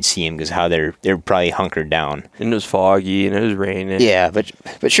confidence that we'd see them because how they're probably hunkered down. And it was foggy and it was raining. Yeah, but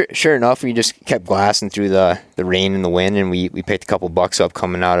sure enough, we just kept glassing through the rain and the wind, and we picked a couple bucks up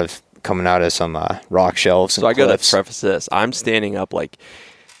coming out of some rock shelves. And So I got to cliffs. preface this. I'm standing up like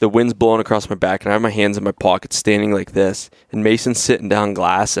the wind's blowing across my back, and I have my hands in my pockets standing like this. And Mason's sitting down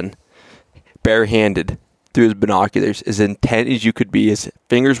glassing, barehanded through his binoculars, as intent as you could be. His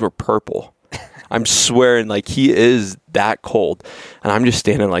fingers were purple. I'm swearing, like, he is that cold. And I'm just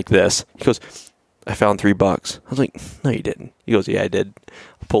standing like this. He goes, I found $3. I was like, no, you didn't. He goes, yeah, I did.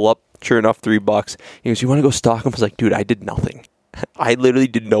 I pull up, sure enough, $3. He goes, you want to go stalk him? I was like, dude, I did nothing. I literally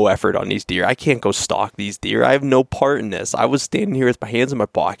did no effort on these deer. I can't go stalk these deer. I have no part in this. I was standing here with my hands in my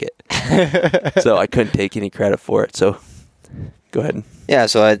pocket. So I couldn't take any credit for it. So go ahead. Yeah,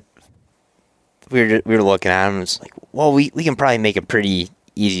 so we were looking at them. It's like, well, we can probably make a pretty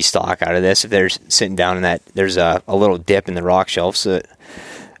easy stalk out of this if they're sitting down in that. There's a little dip in the rock shelf. So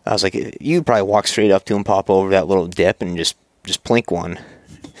I was like, you could probably walk straight up to him, pop over that little dip, and just plink one.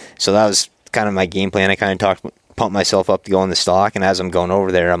 So that was kind of my game plan. I kind of pumped myself up to go on the stalk, and as I'm going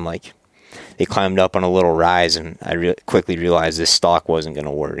over there, I'm like, they climbed up on a little rise, and I quickly realized this stalk wasn't going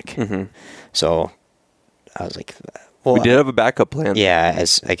to work. Mm-hmm. So I was like, well, We did have a backup plan. yeah,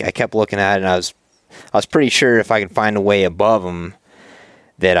 as I kept looking at it, and I was pretty sure if I could find a way above them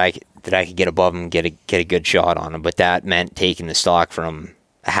that I could get above them and get a good shot on them. But that meant taking the stalk from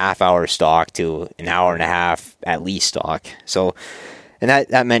a half-hour stalk to an hour and a half at least stalk. So, and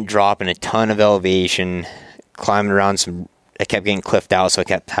that meant dropping a ton of elevation, climbing around I kept getting cliffed out, so I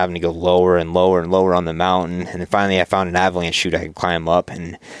kept having to go lower and lower and lower on the mountain. And then finally I found an avalanche chute I could climb up,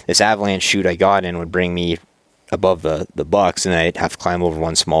 and this avalanche chute I got in would bring me above the bucks, and I'd have to climb over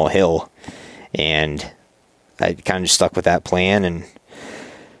one small hill. And I kind of just stuck with that plan. And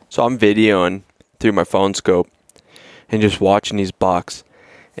So I'm videoing through my phone scope and just watching these bucks,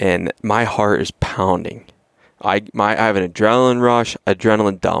 and my heart is pounding. I have an adrenaline rush,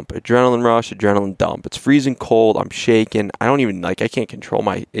 adrenaline dump, adrenaline rush, adrenaline dump. It's freezing cold. I'm shaking. I can't control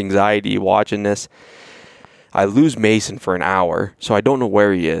my anxiety watching this. I lose Mason for an hour, so I don't know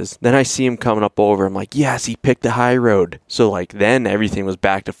where he is. Then I see him coming up over. I'm like, yes, he picked the high road. So like then everything was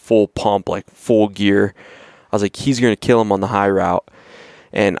back to full pump, like full gear. I was like, he's going to kill him on the high route.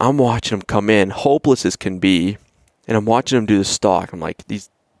 And I'm watching him come in, hopeless as can be. And I'm watching him do the stalk. I'm like,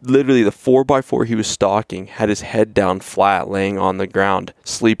 literally the 4x4 he was stalking had his head down flat, laying on the ground,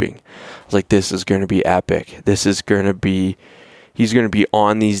 sleeping. I was like, this is going to be epic. He's going to be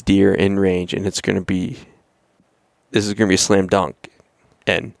on these deer in range, and this is going to be a slam dunk.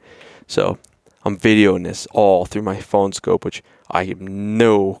 And so I'm videoing this all through my phone scope, which I have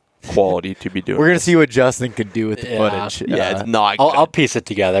no quality to be doing. We're going to see what Justin can do with the Yeah. footage. Yeah, it's not good. I'll piece it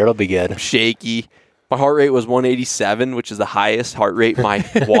together. It'll be good. Shaky. My heart rate was 187, which is the highest heart rate my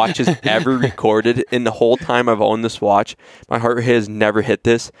watch has ever recorded. In the whole time I've owned this watch, my heart rate has never hit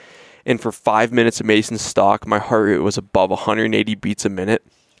this. And for 5 minutes of Mason's stalk, my heart rate was above 180 beats a minute.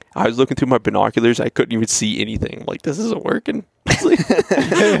 I was looking through my binoculars. I couldn't even see anything. I'm like, this isn't working.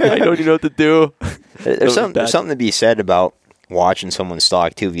 I don't even know what to do. there's something to be said about watching someone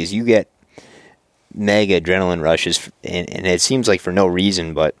stalk too, because you get mega adrenaline rushes, and it seems like for no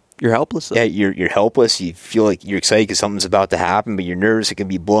reason, but You're helpless. Though. yeah, you're helpless. You feel like you're excited because something's about to happen, but you're nervous. It could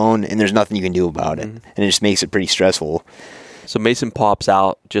be blown, and there's nothing you can do about it, and it just makes it pretty stressful. So Mason pops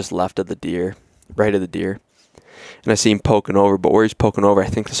out just left of the deer, right of the deer. And I see him poking over, but where he's poking over, I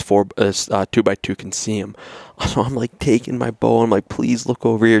think this 2x2 can see him. So I'm like taking my bow, I'm like, please look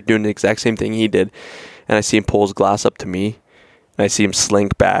over here, doing the exact same thing he did. And I see him pull his glass up to me, and I see him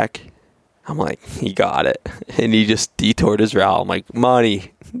slink back. I'm like, he got it. And he just detoured his route. I'm like,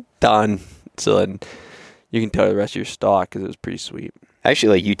 money, done. So then you can tell the rest of your stock because it was pretty sweet. I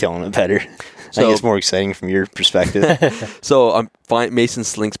actually like you telling it better. I think it's more exciting from your perspective. So I'm fine. Mason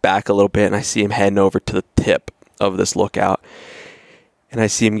slinks back a little bit, and I see him heading over to the tip of this lookout. And I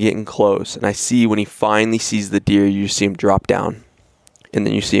see him getting close. And I see when he finally sees the deer, you see him drop down. And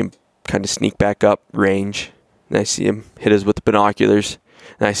then you see him kind of sneak back up range. And I see him hit us with the binoculars.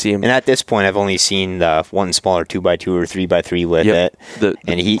 And I see him. And at this point, I've only seen the one smaller 2x2 or 3x3 with it.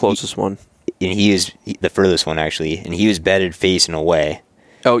 The closest one. And he is the furthest one, actually. And he was bedded facing away.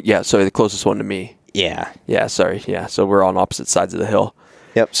 Oh, yeah. Sorry, the closest one to me. Yeah. Yeah, sorry. Yeah, so we're on opposite sides of the hill.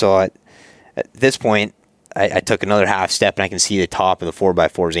 Yep. So at this point, I took another half step, and I can see the top of the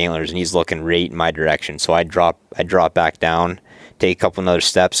 4x4's antlers, and he's looking right in my direction. So I drop back down, take a couple another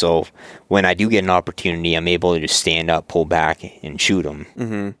steps. So when I do get an opportunity, I'm able to just stand up, pull back, and shoot him.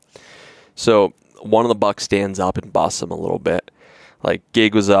 Mm-hmm. So one of the bucks stands up and busts him a little bit. Like,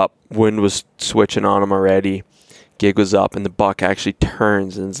 gig was up, wind was switching on him already. Gig was up, and the buck actually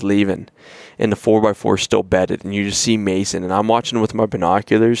turns and is leaving. And the 4x4 is still bedded, and you just see Mason. And I'm watching with my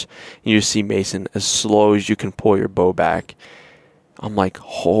binoculars, and you just see Mason as slow as you can pull your bow back. I'm like,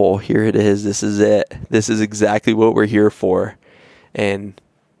 oh, here it is. This is it. This is exactly what we're here for. And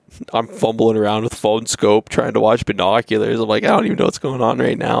I'm fumbling around with phone scope, trying to watch binoculars. I'm like, I don't even know what's going on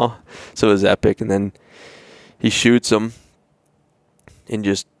right now. So it was epic. And then he shoots him and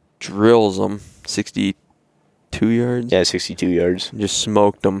just drills him 62 yards. Yeah, 62 yards. Just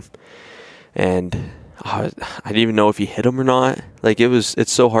smoked him. And I didn't even know if he hit him or not. Like,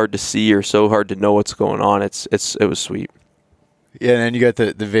 it's so hard to see or so hard to know what's going on. It was sweet. Yeah, and then you got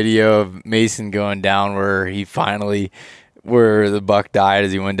the video of Mason going down where the buck died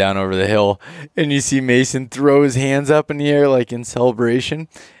as he went down over the hill. And you see Mason throw his hands up in the air like in celebration.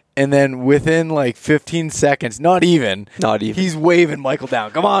 And then within like 15 seconds, not even, he's waving Michael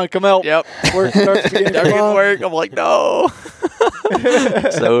down. Come on, come out. Yep. Work starts again. Come on. Work. I'm like, no.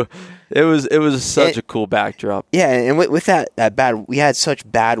 So it was such a cool backdrop. Yeah, and with that bad, we had such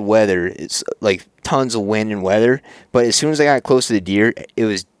bad weather. It's like tons of wind and weather. But as soon as I got close to the deer, it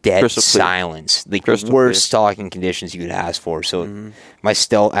was dead silence. Like the worst stalking conditions you could ask for. So my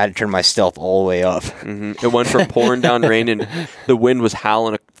stealth, I had to turn my stealth all the way up. Mm-hmm. It went from pouring down rain, and the wind was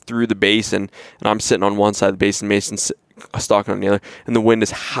howling through the basin, and I'm sitting on one side of the basin, Mason's stalking on the other, and the wind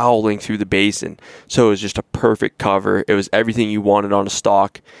is howling through the basin. So it was just a perfect cover. It was everything you wanted on a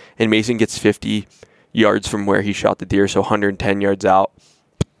stalk. And Mason gets 50 yards from where he shot the deer, so 110 yards out.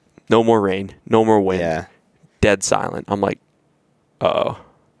 No more rain, no more wind. Yeah. Dead silent. I'm like, uh-oh.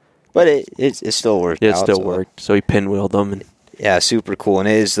 But it still worked. It still worked. So he pinwheeled them. And yeah, super cool. And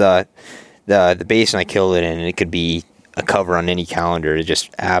it is the basin I killed it in, and it could be a cover on any calendar. It's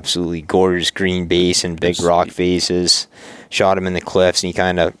just absolutely gorgeous green basin, big rock faces. Shot him in the cliffs, and he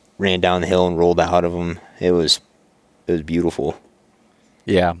kind of ran down the hill and rolled out of them. It was beautiful.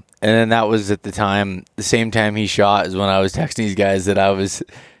 Yeah. And then that was at the same time he shot is when I was texting these guys that I was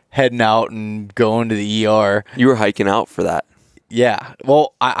heading out and going to the ER. you were hiking out for that. Yeah.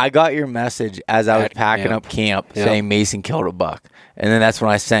 Well, I got your message as I was packing up camp saying Mason killed a buck. And then that's when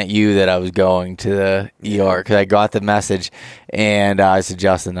I sent you that I was going to the ER because I got the message. And I said,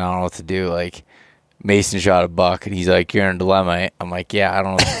 Justin, I don't know what to do. Like, Mason shot a buck. And he's like, you're in a dilemma. I'm like, yeah, I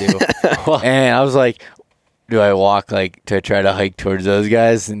don't know what to do. And I was like, do I walk, like, to try to hike towards those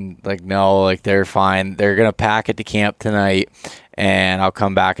guys? And, like, no, like, they're fine. They're going to pack it to camp tonight. And I'll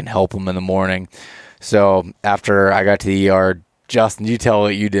come back and help them in the morning. So after I got to the ER, Justin, you tell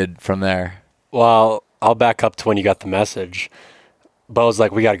what you did from there. Well, I'll back up to when you got the message. Bo's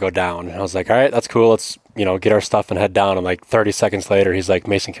like, we got to go down. And I was like, all right, that's cool. Let's, get our stuff and head down. And like 30 seconds later, he's like,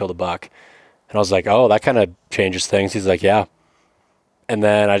 Mason killed a buck. And I was like, oh, that kind of changes things. He's like, yeah. And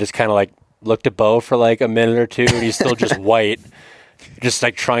then I just kind of like looked at Bo for like a minute or two, and he's still just white, just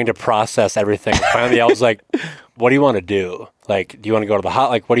like trying to process everything. And finally, I was like, what do you want to do? Like, do you want to go to the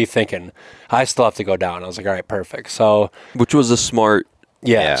like, what are you thinking? I still have to go down. I was like, all right, perfect. So, Which was a smart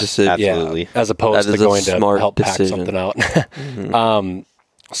absolutely. As opposed to going to help pack something out. Mm-hmm.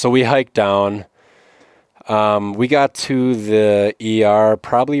 So we hiked down. We got to the ER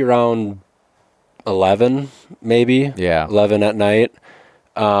probably around 11, maybe. Yeah. 11 at night.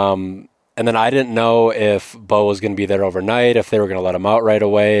 And then I didn't know if Bo was going to be there overnight, if they were going to let him out right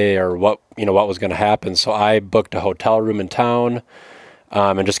away, or what was going to happen. So I booked a hotel room in town,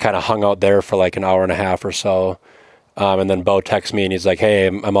 and just kind of hung out there for like an hour and a half or so. And then Bo texts me and he's like, hey,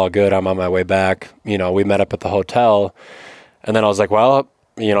 I'm all good. I'm on my way back. We met up at the hotel. And then I was like, well,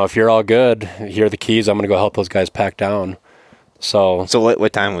 if you're all good, here are the keys. I'm going to go help those guys pack down. So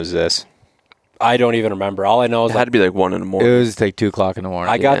what time was this? I don't even remember. All I know is It had to be like 1 in the It morning. was like 2:00 in the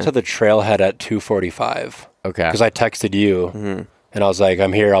morning. I got to the trailhead at 2:45 okay. because I texted you and I was like,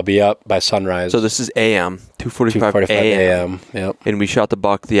 I'm here. I'll be up by sunrise. So this is AM, 2:45 2:45 a.m. a.m. Yep. And we shot the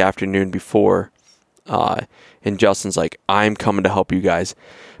buck the afternoon before. And Justin's like, I'm coming to help you guys.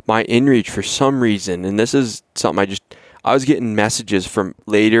 My inReach, for some reason, and this is something I was getting messages from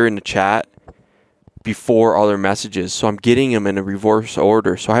later in the chat before other messages. So I'm getting them in a reverse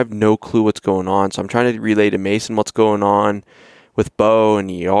order. So I have no clue what's going on. So I'm trying to relay to Mason what's going on with Bo and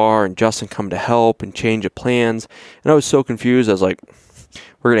ER and Justin come to help and change of plans. And I was so confused. I was like,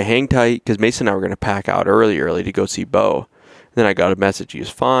 we're going to hang tight because Mason and I were going to pack out early to go see Bo. Then I got a message. He was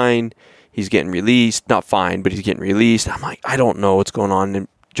fine. He's getting released. Not fine, but he's getting released. I'm like, I don't know what's going on. And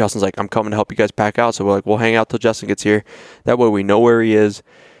Justin's like, I'm coming to help you guys pack out. So we're like, we'll hang out till Justin gets here. That way we know where he is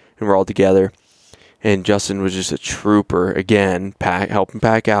and we're all together. And Justin was just a trooper again, helping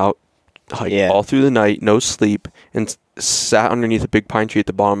pack out, all through the night, no sleep, and sat underneath a big pine tree at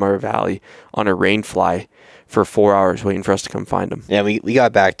the bottom of our valley on a rain fly for 4 hours waiting for us to come find him. Yeah, we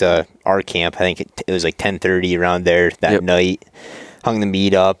got back to our camp. I think it was like 10:30 around there that night. Hung the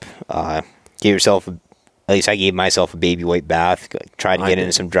meat up. Gave yourself, at least I gave myself a baby white bath. Tried to get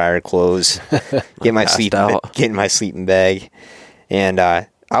into some drier clothes. Get my sleeping bag, and I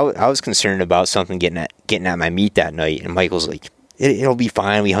was concerned about something getting at my meat that night. And Michael's like, it'll be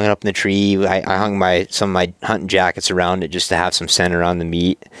fine. We hung it up in the tree. I hung some of my hunting jackets around it just to have some scent around the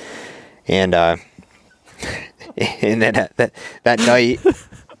meat. And and then that night,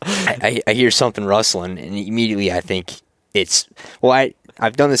 I hear something rustling, and immediately I think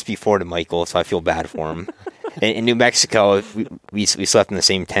I've done this before to Michael, so I feel bad for him. In New Mexico, we slept in the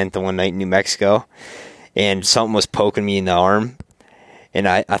same tent the one night in New Mexico, and something was poking me in the arm, and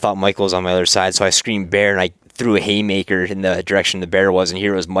I thought Michael was on my other side, so I screamed bear, and I threw a haymaker in the direction the bear was, and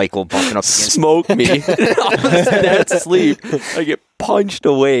here was Michael bumping up against Smoke me. I was dead asleep. I get punched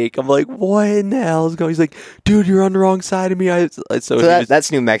awake. I'm like, what in the hell is going on? He's like, dude, you're on the wrong side of me.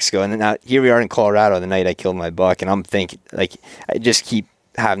 That's New Mexico, and then now here we are in Colorado the night I killed my buck, and I'm thinking, like, I just keep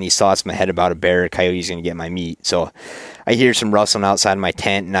having these thoughts in my head about a bear or coyote's going to get my meat. So I hear some rustling outside my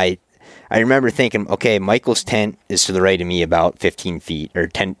tent, and I remember thinking, okay, Michael's tent is to the right of me about 15 feet, or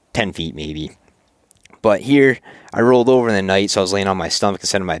 10 feet maybe. But here, I rolled over in the night, so I was laying on my stomach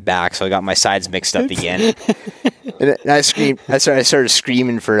instead of my back, so I got my sides mixed up again. And I screamed. I started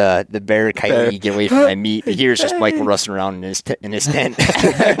screaming for the bear or coyote to get away from my meat. But here's just Michael rustling around in his tent.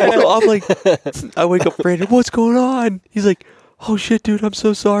 I'm like, I wake up, Brandon, what's going on? He's like, oh shit, dude, I'm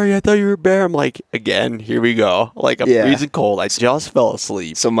so sorry. I thought you were a bear. I'm like, again, here we go. Like, I'm freezing cold. I just fell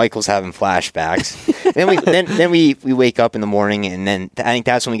asleep. So Michael's having flashbacks. then we wake up in the morning, and then I think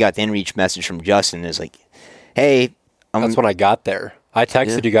that's when we got the inReach message from Justin. It's like, hey, that's when I got there. I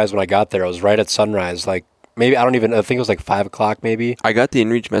texted you guys when I got there. It was right at sunrise. Like, maybe, I think it was like 5 o'clock maybe. I got the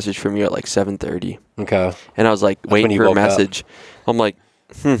inReach message from you at like 7:30. Okay. And I was like, waiting for a message. I'm like,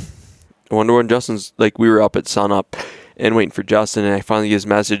 I wonder when Justin's, like, we were up at sunup and waiting for Justin, and I finally get his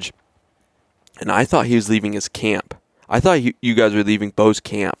message, and I thought he was leaving his camp. I thought you guys were leaving Bo's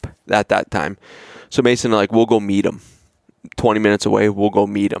camp at that time. So Mason and I, like, we'll go meet him. 20 minutes away, we'll go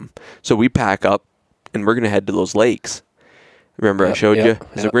meet him. So we pack up, and we're going to head to those lakes. Remember I showed you?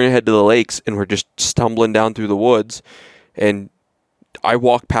 So we're going to head to the lakes, and we're just stumbling down through the woods, and I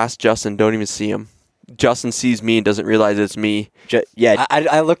walk past Justin, don't even see him. Justin sees me and doesn't realize it's me.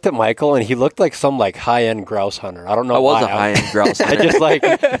 I looked at Michael, and he looked like some like high-end grouse hunter. I don't know why. I was a high-end grouse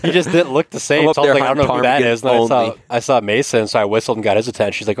hunter. He just didn't look the same. So I was like, I don't know who that is. And I saw Mason, so I whistled and got his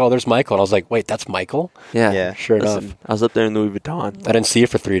attention. She's like, oh, there's Michael. And I was like, wait, that's Michael? Yeah. Sure enough. I was up there in Louis Vuitton. I didn't see you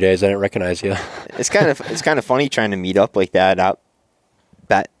for 3 days. I didn't recognize you. It's kind of funny trying to meet up like that.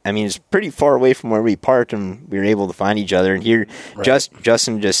 It's pretty far away from where we parked, and we were able to find each other. And here,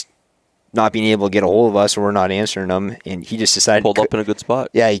 Justin just not being able to get a hold of us, or we're not answering him, and he just decided pulled up in a good spot.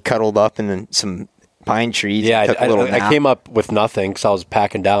 Yeah, he cuddled up in some pine trees. Yeah, I came up with nothing because I was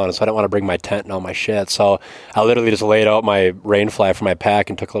packing down, so I didn't want to bring my tent and all my shit. So I literally just laid out my rain fly for my pack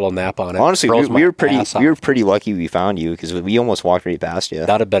and took a little nap on it. Honestly, we were pretty lucky we found you, because we almost walked right past you.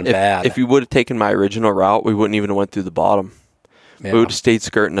 That'd have been bad. If you would have taken my original route, we wouldn't even have went through the bottom. Yeah. We would have stayed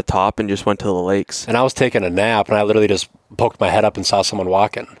skirting the top and just went to the lakes. And I was taking a nap, and I literally just poked my head up and saw someone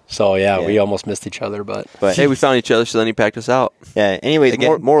walking. So, we almost missed each other. But hey, we found each other, so then he packed us out. Yeah, anyways,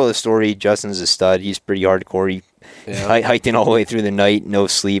 moral of the story, Justin's a stud. He's pretty hardcore. He hiked in all the way through the night, no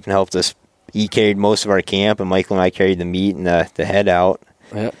sleep, and helped us. He carried most of our camp, and Michael and I carried the meat and the head out.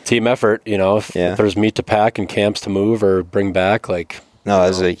 Yeah, team effort, if there's meat to pack and camps to move or bring back, No, it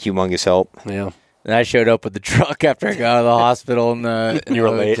was a humongous help. Yeah. And I showed up with the truck after I got out of the hospital in the You were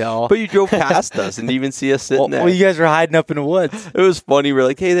late. hotel. But you drove past us and didn't even see us sitting there. Well, you guys were hiding up in the woods. It was funny. We're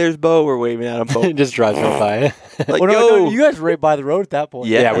like, hey, there's Bo. We're waving at him. Bo. Just drives right by. Like, Well, yo. no, you guys were right by the road at that point.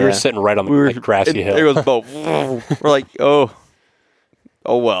 Yeah, we Yeah. were sitting right on the grassy hill. There goes Bo. We're like, oh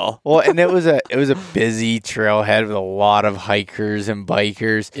well. Well, and it was a busy trailhead with a lot of hikers and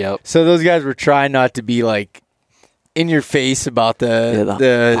bikers. Yep. So those guys were trying not to be like in your face about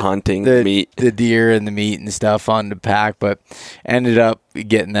the hunting the meat. the deer and the meat and stuff on the pack, but ended up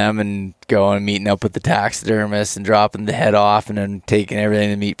getting them and going meeting up with the taxidermist and dropping the head off and then taking everything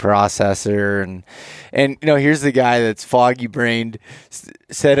to the meat processor and here's the guy that's foggy brained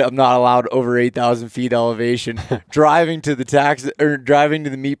said I'm not allowed over 8,000 feet elevation driving to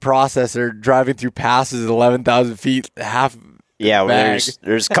the meat processor driving through passes at 11,000 feet half. Yeah, where Bag.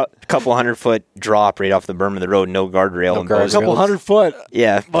 there's a couple 100-foot drop right off the berm of the road, no guardrail. No and Bo's- guardrail. Couple 100 foot.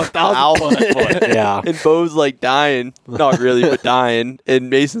 Yeah, 1,000 foot. Yeah. And Bo's like dying. Not really, but dying. And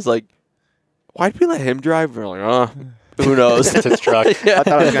Mason's like, why'd we let him drive? We're like, who knows? It's his truck. I thought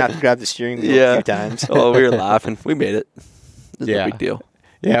I was gonna have to grab the steering wheel Yeah. a few times. Oh, we were laughing. We made it. It's Yeah. no big deal.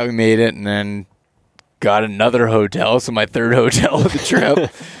 Yeah, we made it and then got another hotel. So my third hotel of the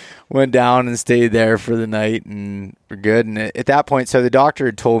trip. Went down and stayed there for the night and we're good. And at that point, so the doctor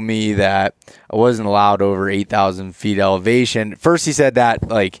had told me that I wasn't allowed over 8,000 feet elevation. First he said that,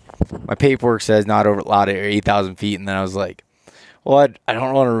 like, my paperwork says not allowed at 8,000 feet. And then I was like, well, I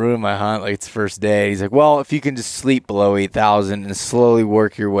don't want to ruin my hunt. Like, it's the first day. He's like, well, if you can just sleep below 8,000 and slowly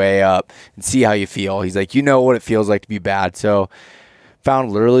work your way up and see how you feel. He's like, you know what it feels like to be bad. So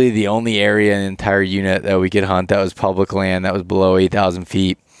found literally the only area in the entire unit that we could hunt that was public land that was below 8,000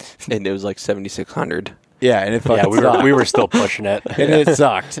 feet. And it was like 7,600. Yeah, and it Yeah, fucking we sucked. were still pushing it. And it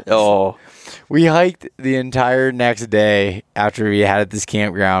sucked. Oh, We hiked the entire next day after we had at this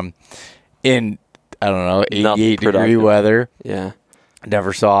campground in, I don't know, 88 Nothing degree productive. weather. yeah.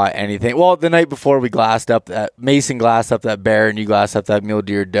 Never saw anything. Well, the night before we Mason glassed up that bear and you glassed up that mule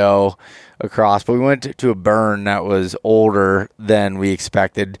deer doe across. But we went to a burn that was older than we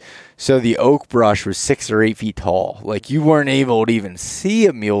expected. So the oak brush was 6 or 8 feet tall. Like you weren't able to even see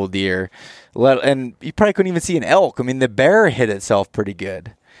a mule deer. And you probably couldn't even see an elk. I mean, the bear hit itself pretty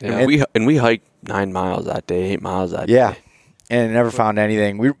good. And we hiked 9 miles that day, 8 miles that Yeah, day. and never found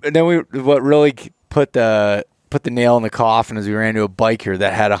anything. What really put the nail in the coffin is we ran into a biker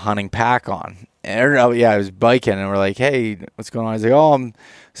that had a hunting pack on. And I was biking, and we're like, "Hey, what's going on?" He's like, "Oh, I'm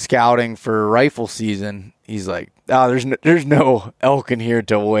scouting for rifle season." He's like, "Oh, there's no elk in here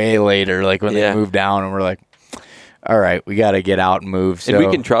till way later, like when Yeah. they move down." And we're like, "All right, we got to get out and move." So And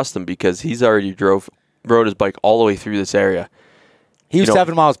we can trust him because he's already rode his bike all the way through this area. he was you know,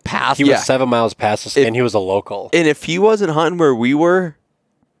 7 miles past. He us. was 7 miles past us, and he was a local. And if he wasn't hunting where we were,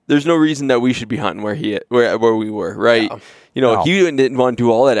 there's no reason that we should be hunting where we were, right? No. You know, No. he didn't want to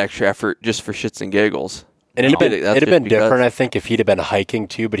do all that extra effort just for shits and giggles. And it'd That's have been just because- different, I think, if he'd have been hiking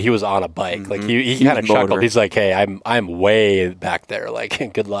too. But he was on a bike. Like he He kind was of chuckled. motor. He's like, "Hey, I'm way back there.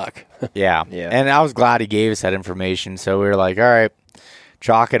 Like, good luck." Yeah. Yeah. And I was glad he gave us that information. So we were like, all right,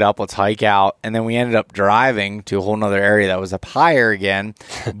 chalk it up. Let's hike out. And then we ended up driving to a whole nother area that was up higher again.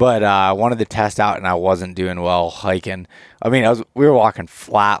 But I wanted to test out, and I wasn't doing well hiking. I mean, we were walking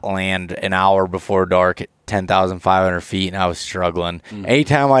flat land an hour before dark at 10,500 feet, and I was struggling.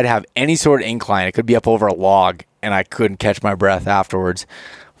 Anytime I'd have any sort of incline, it could be up over a log, and I couldn't catch my breath afterwards.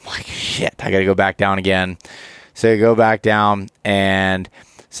 I'm like, shit, I got to go back down again. So I go back down and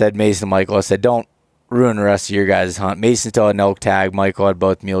said Mason and Michael, I said, don't ruin the rest of your guys' hunt. Mason still had an elk tag. Michael had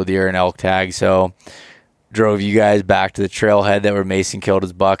both mule deer and elk tag. So drove you guys back to the trailhead that where Mason killed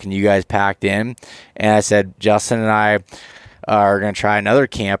his buck, and you guys packed in. And I said, Justin and I are going to try another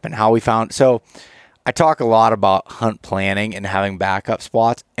camp, and how we found. So I talk a lot about hunt planning and having backup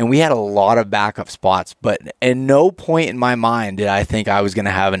spots, and we had a lot of backup spots, but at no point in my mind did I think I was going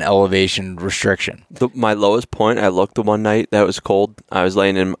to have an elevation restriction. My lowest point, I looked the one night that was cold. I was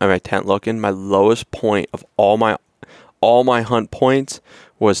laying in my tent looking. My lowest point of all my hunt points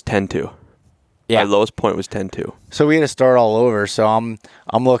was 10-2. Yeah. My lowest point was 10-2. So we had to start all over. So I'm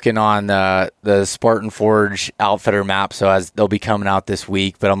looking on the Spartan Forge Outfitter map. So as they'll be coming out this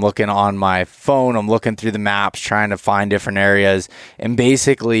week, but I'm looking on my phone. I'm looking through the maps, trying to find different areas, and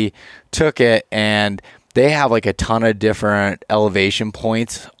basically took it. And they have like a ton of different elevation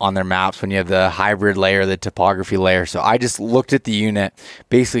points on their maps when you have the hybrid layer, the topography layer. So I just looked at the unit,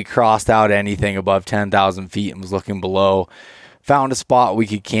 basically crossed out anything above 10,000 feet and was looking below. Found a spot we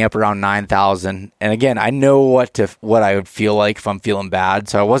could camp around 9,000. And again, I know what I would feel like if I'm feeling bad.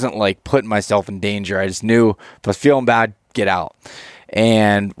 So I wasn't like putting myself in danger. I just knew if I was feeling bad, get out.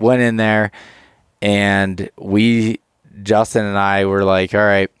 And went in there. and Justin and I were like, all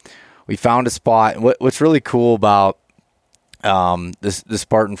right, we found a spot. What's really cool about the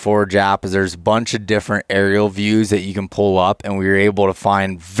Spartan Forge app is there's a bunch of different aerial views that you can pull up, and we were able to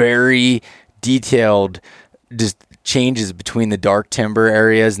find very detailed just changes between the dark timber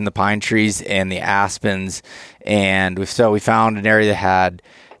areas and the pine trees and the aspens. And we found an area that had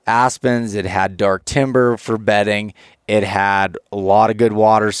aspens, it had dark timber for bedding, it had a lot of good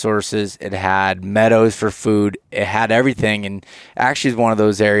water sources, it had meadows for food, it had everything. And actually is one of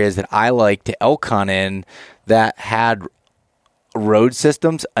those areas that I like to elk hunt in that had road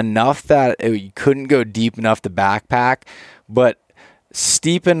systems enough that you couldn't go deep enough to backpack, but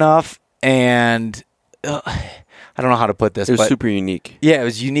steep enough, and I don't know how to put this. It was super unique. Yeah, it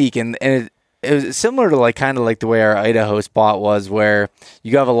was unique, and it was similar to like kind of like the way our Idaho spot was, where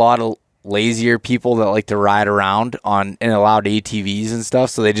you have a lot of lazier people that like to ride around on and allowed ATVs and stuff,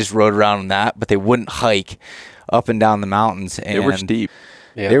 so they just rode around on that, but they wouldn't hike up and down the mountains. And they were steep.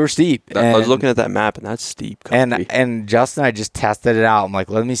 Yeah. They were steep. I was looking at that map, and that's steep country. And Justin and I just tested it out. I'm like,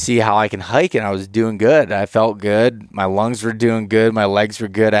 let me see how I can hike, and I was doing good. I felt good. My lungs were doing good. My legs were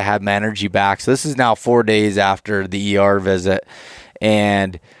good. I had my energy back. So this is now 4 days after the ER visit,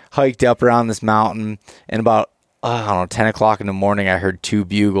 and hiked up around this mountain. And about 10 o'clock in the morning, we heard two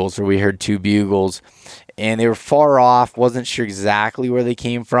bugles, and they were far off. Wasn't sure exactly where they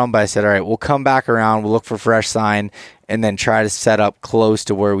came from, but I said, all right, we'll come back around. We'll look for fresh sign, and then try to set up close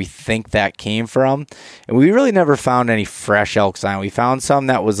to where we think that came from. And we really never found any fresh elk sign. We found some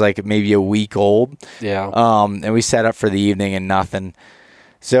that was like maybe a week old. Yeah. And we set up for the evening and nothing.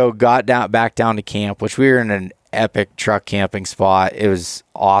 So got back down to camp, which we were in an epic truck camping spot. It was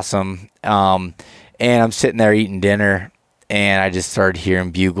awesome. And I'm sitting there eating dinner, and I just started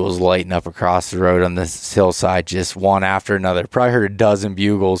hearing bugles lighting up across the road on this hillside, just one after another. Probably heard a dozen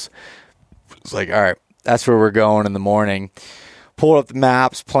bugles. It's like, all right, that's where we're going in the morning. Pulled up the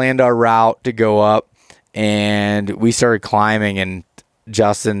maps, planned our route to go up, and we started climbing. And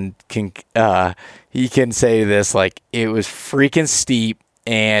Justin can say this, like, it was freaking steep,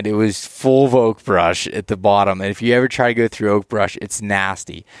 and it was full of oak brush at the bottom. And if you ever try to go through oak brush, it's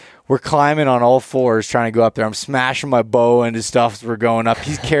nasty. We're climbing on all fours trying to go up there. I'm smashing my bow into stuff as we're going up.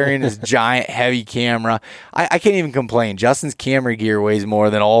 He's carrying his giant heavy camera. I can't even complain. Justin's camera gear weighs more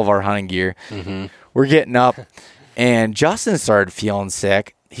than all of our hunting gear. Mm-hmm. We're getting up, and Justin started feeling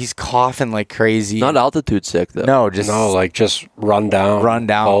sick. He's coughing like crazy. Not altitude sick, though. No, just run down.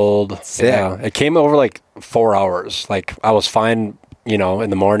 Cold. Sick. Yeah. It came over like 4 hours. Like, I was fine, in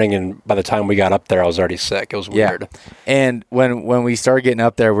the morning, and by the time we got up there, I was already sick. It was weird. Yeah. And when we started getting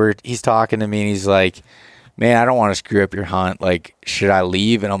up there, he's talking to me, and he's like, man, I don't want to screw up your hunt. Like, should I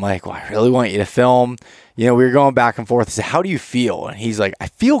leave? And I'm like, well, I really want you to film. We were going back and forth. I said, how do you feel? And he's like, I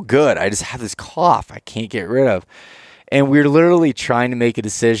feel good. I just have this cough I can't get rid of. And we were literally trying to make a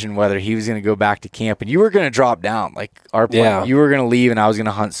decision whether he was going to go back to camp. And you were going to drop down. Like, our plan, yeah. You were going to leave, and I was going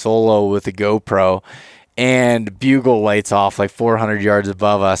to hunt solo with a GoPro. And bugle lights off like 400 yards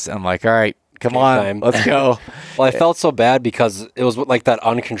above us. And I'm like, all right, come on, let's go. Well, I felt so bad because it was like that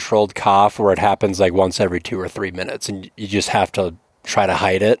uncontrolled cough where it happens like once every 2 or 3 minutes, and you just have to try to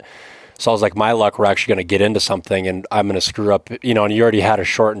hide it. So I was like, my luck, we're actually going to get into something, and I'm going to screw up, and you already had a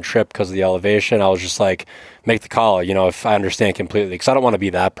shortened trip because of the elevation. I was just like, make the call, if I understand completely, because I don't want to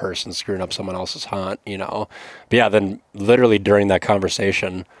be that person screwing up someone else's hunt, But yeah, then literally during that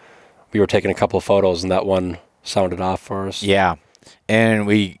conversation, we were taking a couple of photos, and that one sounded off for us. Yeah. And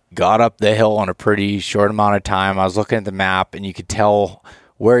we got up the hill in a pretty short amount of time. I was looking at the map, and you could tell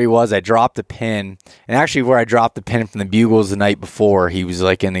where he was. I dropped the pin, and actually where I dropped the pin from the bugles the night before, he was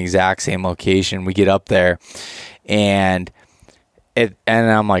like in the exact same location. We get up there, and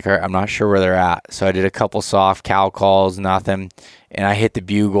I'm like, all right, I'm not sure where they're at. So I did a couple soft cow calls, nothing. And I hit the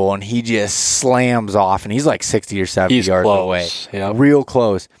bugle, and he just slams off, and he's like 60 or 70 yards away. Yeah. Real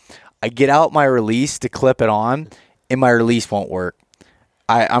close. I get out my release to clip it on, and my release won't work.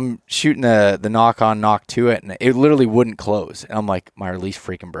 I'm shooting the knock on, knock to it, and it literally wouldn't close. And I'm like, my release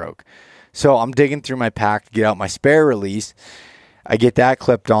freaking broke. So I'm digging through my pack to get out my spare release. I get that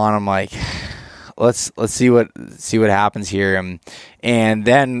clipped on. I'm like, let's see what happens here. And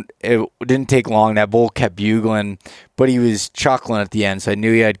then it didn't take long. That bull kept bugling, but he was chuckling at the end, so I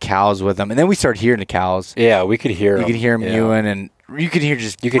knew he had cows with him. And then we started hearing the cows. Yeah, we could hear them. You could hear them mewing, and you could hear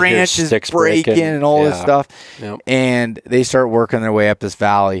just hear branches sticks breaking and all this stuff. Yep. And they start working their way up this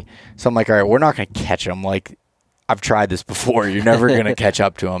valley. So I'm like, all right, we're not going to catch them. Like, I've tried this before. You're never going to catch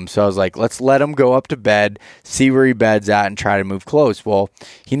up to him. So I was like, let's let him go up to bed, see where he beds at, and try to move close. Well,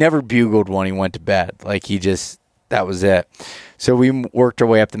 he never bugled when he went to bed. Like, that was it. So we worked our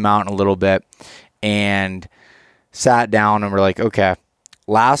way up the mountain a little bit. and sat down and we're like, okay,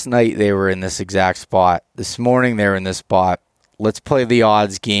 last night they were in this exact spot. This morning they were in this spot. Let's play the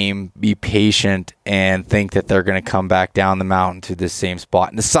odds game, be patient, and think that they're going to come back down the mountain to the same spot.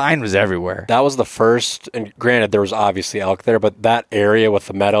 And the sign was everywhere. That was the first, and granted, there was obviously elk there, but that area with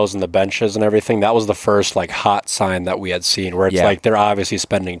the meadows and the benches and everything, that was the first, like, hot sign that we had seen, where it's like they're obviously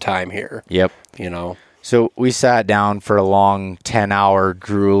spending time here. Yep. You know? So we sat down for a long 10-hour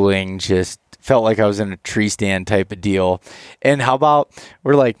grueling, just felt like I was in a tree stand type of deal. And how about,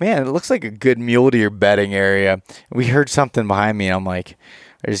 we're like, man, it looks like a good mule deer bedding area. We heard something behind me, and I'm like,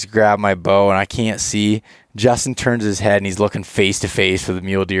 I just grab my bow, and I can't see. Justin turns his head, and he's looking face to face with a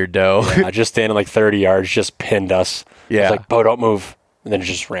mule deer doe. Yeah, just standing like 30 yards, just pinned us. Yeah. I was like, Bo, don't move. And then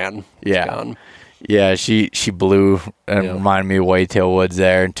just ran. Yeah. Gone. Yeah, she blew and reminded me of Whitetail Woods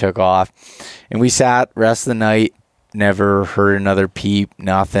there and took off. And we sat rest of the night, never heard another peep,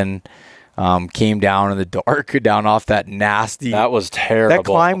 nothing. Came down in the dark, down off that nasty. That was terrible. That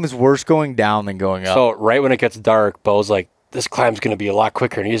climb was worse going down than going up. So right when it gets dark, Bo's like, this climb's going to be a lot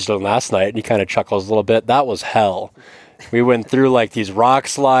quicker than he was doing last night. And he kind of chuckles a little bit. That was hell. We went through like these rock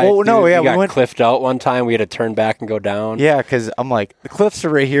slides. Oh, no, yeah. We got went cliffed out one time. We had to turn back and go down. Yeah, because I'm like, the cliffs are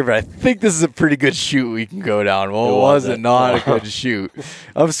right here, but I think this is a pretty good chute we can go down. Well, it wasn't not a good chute.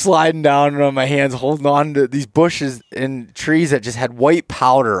 I'm sliding down on my hands, holding on to these bushes and trees that just had white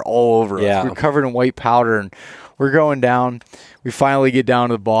powder all over us. We were covered in white powder, and we're going down. We finally get down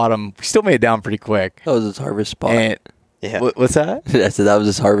to the bottom. We still made it down pretty quick. That was his harvest spot. And, what's that? I said that was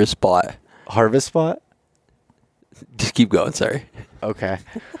his harvest spot. Harvest spot? Just keep going, sorry. Okay.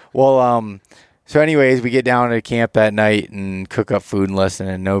 Well, so anyways, we get down to camp that night and cook up food and listen,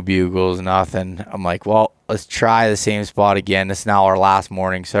 and no bugles, nothing. I'm like, well, let's try the same spot again. This is now our last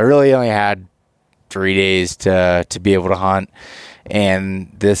morning. So I really only had 3 days to be able to hunt.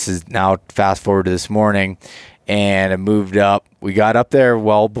 And this is now fast forward to this morning, and I moved up. We got up there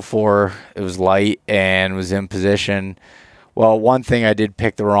well before it was light and was in position. Well, one thing, I did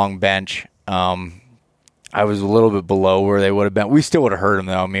pick the wrong bench. I was a little bit below where they would have been. We still would have heard them,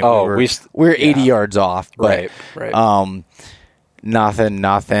 though. I mean, we were 80 yards off. But, right.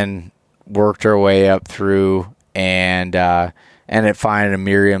 Nothing. Worked our way up through and ended up finding a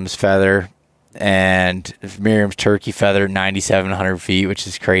Miriam's feather and Miriam's turkey feather, 9,700 feet, which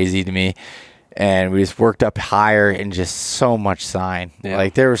is crazy to me. And we just worked up higher and just so much sign. Yeah.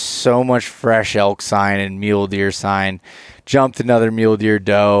 Like, there was so much fresh elk sign and mule deer sign. Jumped another mule deer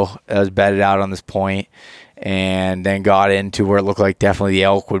doe that was bedded out on this point, and then got into where it looked like definitely the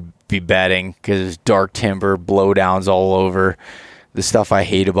elk would be bedding because it was dark timber, blowdowns all over. The stuff I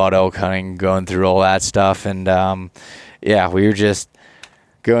hate about elk hunting, going through all that stuff. And, we were just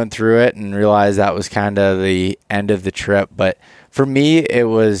going through it and realized that was kind of the end of the trip. But for me, it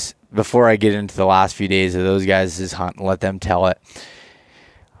was, before I get into the last few days of those guys' hunt and let them tell it,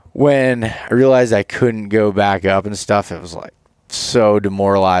 when I realized I couldn't go back up and stuff, it was like so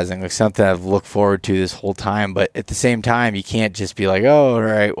demoralizing, like something I've looked forward to this whole time. But at the same time, you can't just be like, oh, all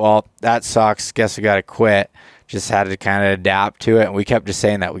right, well, that sucks. Guess we got to quit. Just had to kind of adapt to it. And we kept just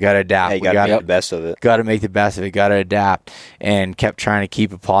saying that we got to adapt. Yeah, you got to make the best of it. Got to make the best of it. Got to adapt. And kept trying to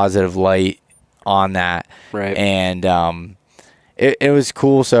keep a positive light on that. Right. And it was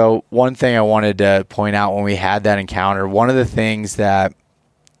cool. So one thing I wanted to point out when we had that encounter, one of the things that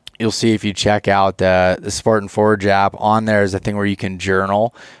you'll see if you check out the Spartan Forge app, on there is a thing where you can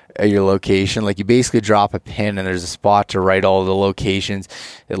journal your location. Like, you basically drop a pin and there's a spot to write all the locations.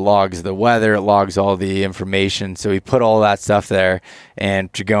 It logs the weather, it logs all the information. So we put all that stuff there,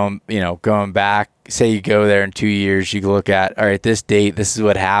 and to going back, say you go there in 2 years, you can look at, all right, this date, this is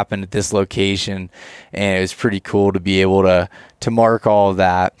what happened at this location. And it was pretty cool to be able to mark all of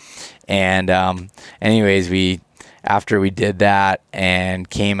that. And anyways, after we did that and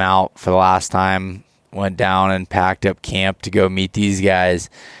came out for the last time, went down and packed up camp to go meet these guys.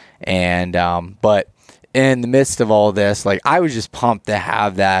 And but in the midst of all this, like, I was just pumped to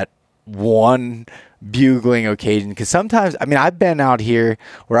have that one bugling occasion, because sometimes, I mean, I've been out here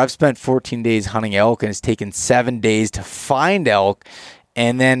where I've spent 14 days hunting elk, and it's taken 7 days to find elk,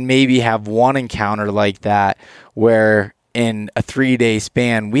 and then maybe have one encounter like that where in a 3-day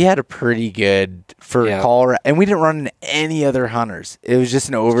span we had a pretty good Colorado, and we didn't run into any other hunters. It was just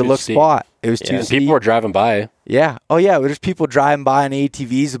an overlooked spot. It was too steep. People were driving by. Yeah. Oh, yeah. There's people driving by on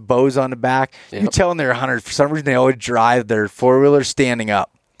ATVs with bows on the back. Yep. You tell them they're hunters. For some reason, they always drive their four-wheeler standing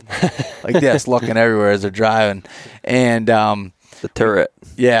up like this, looking everywhere as they're driving. And the turret.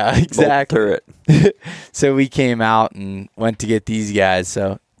 Yeah, exactly. Bolt turret. So we came out and went to get these guys.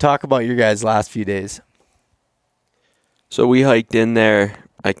 So talk about your guys' last few days. So we hiked in there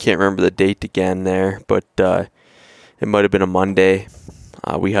I can't remember the date again there, but it might have been a Monday.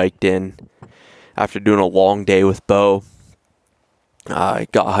 We hiked in after doing a long day with Bo. I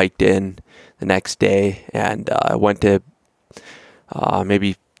got hiked in the next day, and I went to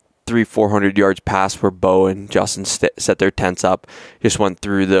maybe 300-400 yards past where Bo and Justin set their tents up. Just went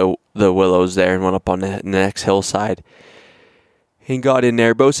through the willows there and went up on the next hillside. And got in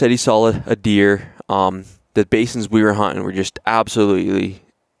there. Bo said he saw a deer. The basins we were hunting were just absolutely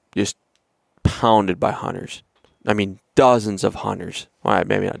just pounded by hunters. I mean, dozens of hunters. Well,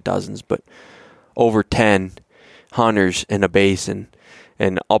 maybe not dozens, but over 10 hunters in a basin.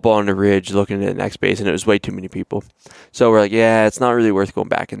 And up on the ridge looking at the next basin, it was way too many people. So we're like, yeah, it's not really worth going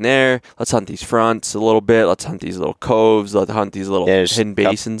back in there. Let's hunt these fronts a little bit. Let's hunt these little coves. Let's hunt these little hidden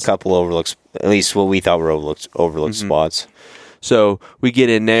basins. Couple overlooks, at least what we thought were overlooked spots. So we get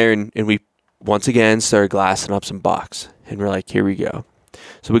in there and we once again started glassing up some bucks. And we're like, here we go.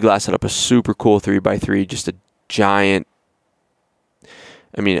 So we glassed up a super cool 3x3, just a giant,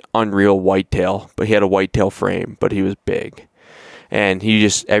 unreal whitetail. But he had a whitetail frame, but he was big. And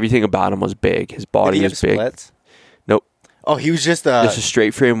everything about him was big. His body was big. Splits? Nope. Oh, he was just a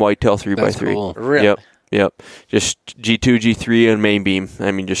straight frame whitetail 3x3. That's cool. Really? Yep. Just G2, G3 and main beam.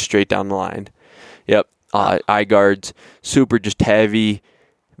 Just straight down the line. Yep. Eye guards, super just heavy,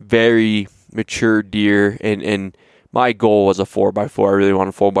 very mature deer. And my goal was a 4x4. I really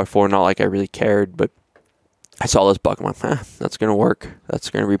wanted a 4x4, not like I really cared, but I saw this buck. I'm like, that's going to work. That's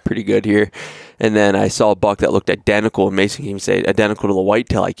going to be pretty good here. And then I saw a buck that looked identical, and Mason can even say identical to the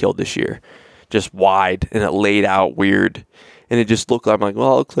whitetail I killed this year. Just wide, and it laid out weird. And it just looked like, I'm like,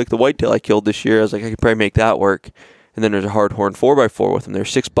 well, it looks like the whitetail I killed this year. I was like, I could probably make that work. And then there's a hardhorn 4x4 with them. There's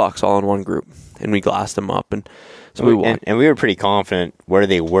 6 bucks all in one group. And we glassed them up. And so we won. And we were pretty confident where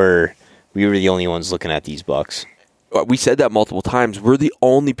they were. We were the only ones looking at these bucks. We said that multiple times. We're the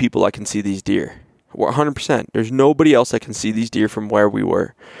only people that can see these deer. We're 100%. There's nobody else that can see these deer from where we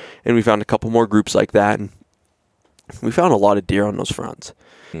were. And we found a couple more groups like that. And we found a lot of deer on those fronts.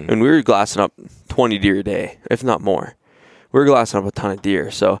 And we were glassing up 20 deer a day, if not more. We were glassing up a ton of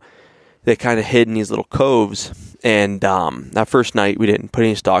deer. So they kind of hid in these little coves. And that first night, we didn't put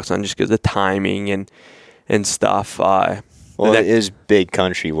any stalks on just because of the timing and stuff. Well, it is big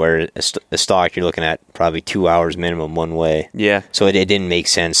country where a stalk you're looking at probably 2 hours minimum one way. Yeah. So it didn't make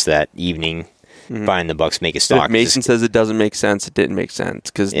sense that evening. Buying the bucks make a stalk. If Mason says it doesn't make sense, it didn't make sense.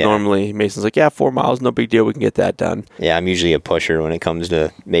 Because normally Mason's like, 4 miles, no big deal, we can get that done. Yeah, I'm usually a pusher when it comes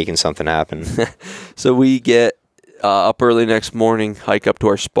to making something happen. So we get up early next morning, hike up to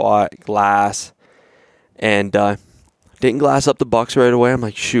our spot, glass, and didn't glass up the bucks right away. I'm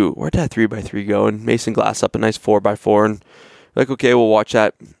like, shoot, where'd that 3x3 go? And Mason glassed up a nice 4x4, and like, okay, we'll watch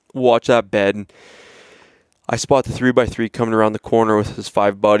that bed. And I spot the 3x3 coming around the corner with his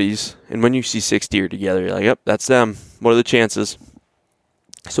 5 buddies. And when you see 6 deer together, you're like, yep, that's them. What are the chances?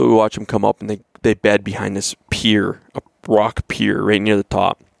 So we watch them come up, and they bed behind this pier, a rock pier right near the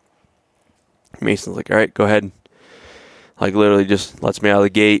top. Mason's like, all right, go ahead. Like, literally just lets me out of the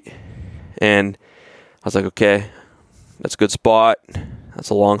gate. And I was like, okay, that's a good spot. That's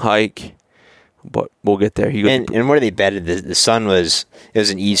a long hike. But we'll get there. And where they bedded, the sun was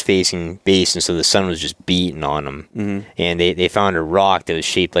an east-facing basin, so the sun was just beating on them. Mm-hmm. And they found a rock that was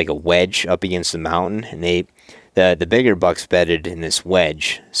shaped like a wedge up against the mountain, and the bigger bucks bedded in this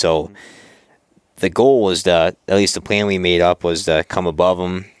wedge. So the goal was at least the plan we made up was to come above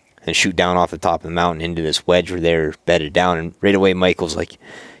them and shoot down off the top of the mountain into this wedge where they're bedded down. And right away, Michael's like,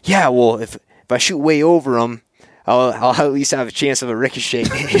 yeah, well, if I shoot way over them, I'll at least have a chance of a ricochet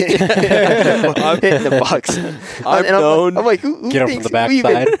hitting the bucks. I'm like, who get him from the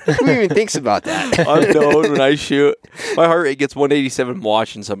backside. Who even thinks about that? I'm known when I shoot. My heart rate gets 187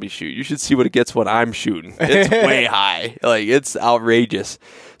 watching somebody shoot. You should see what it gets when I'm shooting. It's way high. Like, it's outrageous.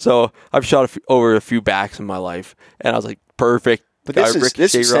 So I've shot over a few backs in my life, and I was like, perfect. But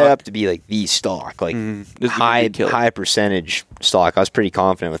this is set up to be like the stalk, like high percentage stalk. I was pretty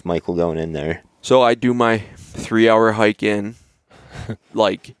confident with Michael going in there. So I do my 3-hour hike in,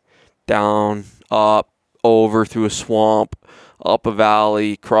 like down, up, over through a swamp, up a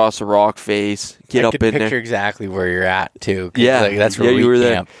valley, cross a rock face, get up in there. I picture exactly where you're at too. Yeah, like, that's where you were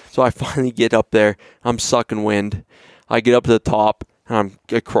camp. there. So I finally get up there. I'm sucking wind. I get up to the top. And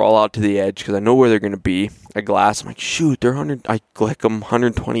I crawl out to the edge because I know where they're going to be. I glass. I'm like, shoot, they're 100. I click them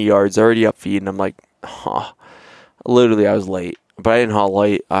 120 yards. They're already up feeding. I'm like, Literally, I was late. But I didn't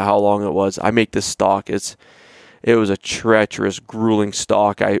know how long it was. I make this stalk. It was a treacherous, grueling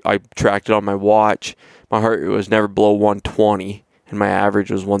stalk. I tracked it on my watch. My heart rate was never below 120. and my average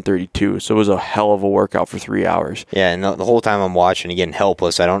was 132. So it was a hell of a workout for 3 hours. Yeah, and the whole time I'm watching, again,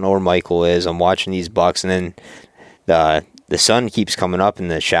 helpless. I don't know where Michael is. I'm watching these bucks, and then the sun keeps coming up and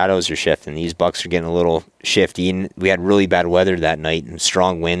the shadows are shifting. These bucks are getting a little shifty, and we had really bad weather that night and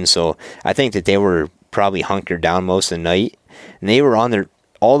strong winds. So I think that they were probably hunkered down most of the night, and they were on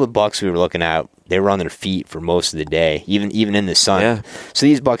all the bucks we were looking at, they were on their feet for most of the day, even in the sun. Yeah. So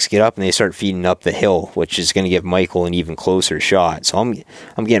these bucks get up and they start feeding up the hill, which is going to give Michael an even closer shot. So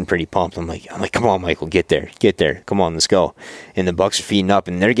I'm getting pretty pumped. I'm like, come on, Michael, get there. Come on, let's go. And the bucks are feeding up,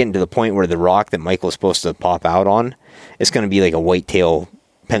 and they're getting to the point where the rock that Michael's supposed to pop out on, it's going to be like a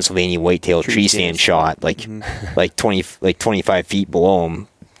Pennsylvania whitetail tree stand shot, like 25 feet below him.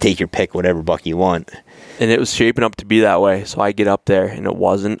 Take your pick, whatever buck you want. And it was shaping up to be that way. So I get up there, and it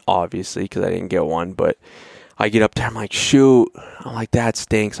wasn't, obviously, because I didn't get one. But I get up there, I'm like, shoot. I'm like, that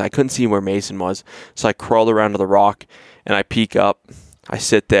stinks. I couldn't see where Mason was. So I crawled around to the rock, and I peek up. I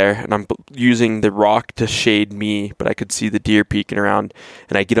sit there, and I'm using the rock to shade me, but I could see the deer peeking around.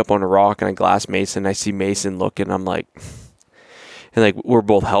 And I get up on the rock, and I glass Mason. I see Mason looking. I'm like... And, like, we're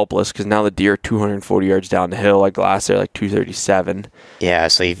both helpless because now the deer are 240 yards down the hill. I glassed there, like, 237. Yeah,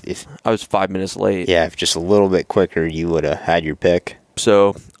 so if I was 5 minutes late. Yeah, if just a little bit quicker, you would have had your pick.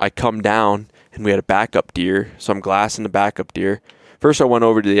 So I come down, and we had a backup deer. So I'm glassing the backup deer. First, I went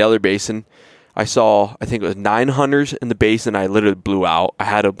over to the other basin. I saw, I think it was 9 hunters in the basin. I literally blew out. I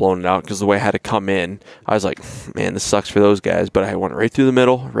had to have blown it out because the way I had to come in, I was like, man, this sucks for those guys. But I went right through the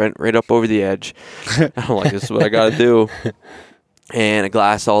middle, right up over the edge. I'm like, this is what I got to do. And I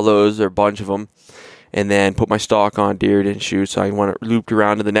glassed all those, or a bunch of them, and then put my stalk on. Deer didn't shoot, so I looped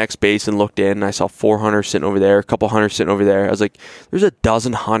around to the next base and looked in, and I saw 4 hunters sitting over there, a couple hunters sitting over there. I was like, there's a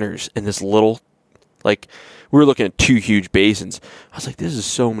dozen hunters in this little, like, we were looking at 2 huge basins. I was like, this is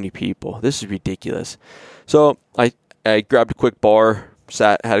so many people. This is ridiculous. So I grabbed a quick bar,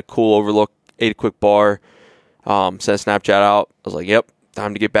 had a cool overlook, ate a quick bar, sent a Snapchat out. I was like, yep,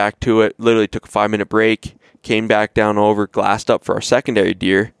 time to get back to it. Literally took a 5-minute break. Came back down over, glassed up for our secondary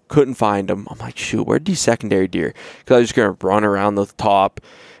deer. Couldn't find them. I'm like, shoot, where'd these secondary deer? Because I was just going to run around the top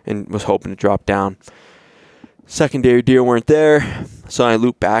and was hoping to drop down. Secondary deer weren't there. So I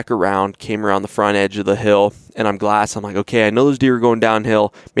looped back around, came around the front edge of the hill, and I'm glassed. I'm like, okay, I know those deer are going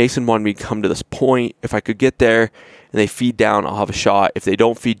downhill. Mason wanted me to come to this point. If I could get there and they feed down, I'll have a shot. If they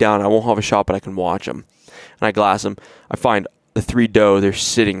don't feed down, I won't have a shot, but I can watch them. And I glass them. I find the 3 doe, they're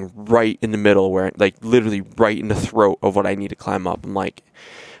sitting right in the middle, where, like, literally right in the throat of what I need to climb up. I'm like,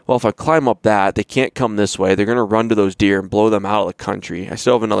 well, if I climb up that, they can't come this way. They're going to run to those deer and blow them out of the country. I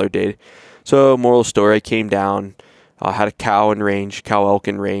still have another day. So, moral story, I came down, had a cow elk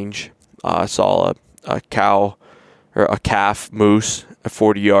in range. Saw a cow, or a calf moose at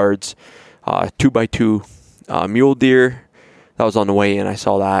 40 yards, 2x2 mule deer. That was on the way in. I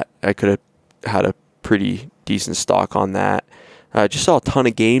saw that. I could have had a pretty decent stock on that. I just saw a ton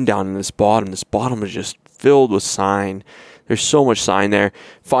of game down in this bottom. This bottom was just filled with sign. There's so much sign there.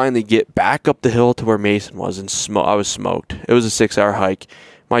 Finally get back up the hill to where Mason was, and I was smoked. It was a 6-hour hike.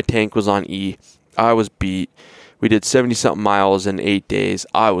 My tank was on E. I was beat. We did 70-something miles in 8 days.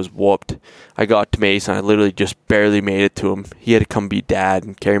 I was whooped. I got to Mason. I literally just barely made it to him. He had to come be dad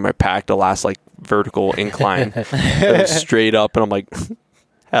and carry my pack the last, like, vertical incline. It was straight up, and I'm like...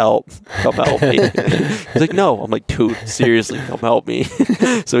 help, come help me. He's like, no. I'm like, dude, seriously, come help me.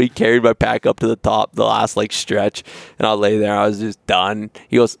 So he carried my pack up to the top, the last, like, stretch, and I lay there. I was just done.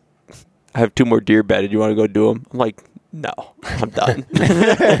 He goes, I have 2 more deer bedded. You want to go do them? I'm like, no, I'm done.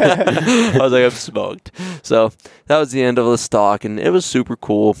 I was like, I'm smoked. So that was the end of the stalk, and it was super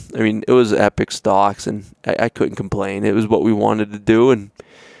cool. I mean, it was epic stalks, and I couldn't complain. It was what we wanted to do, and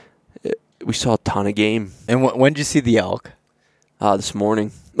we saw a ton of game. And when did you see the elk? This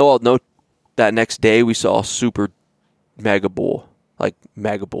morning. Oh, no, that next day we saw a super mega bull. Like,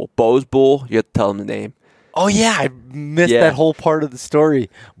 mega bull. Bo's bull, you have to tell him the name. Oh, yeah, I missed that whole part of the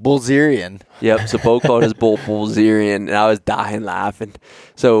story. Bullzerian. Yep, so Bo called his bull Bullzerian, and I was dying laughing.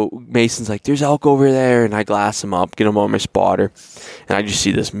 So Mason's like, there's elk over there, and I glass him up, get him on my spotter, and I just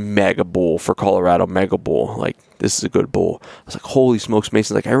see this mega bull for Colorado, mega bull. Like, this is a good bull. I was like, holy smokes.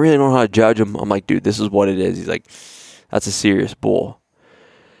 Mason's like, I really don't know how to judge him. I'm like, dude, this is what it is. He's like, that's a serious bull.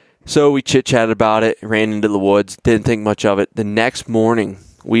 So we chit-chatted about it, ran into the woods, didn't think much of it. The next morning,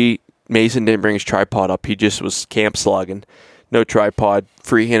 Mason didn't bring his tripod up. He just was camp slugging. No tripod,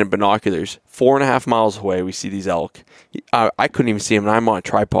 free-handed binoculars. 4.5 miles away, we see these elk. I couldn't even see him, and I'm on a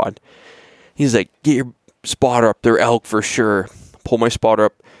tripod. He's like, get your spotter up. They're elk for sure. Pull my spotter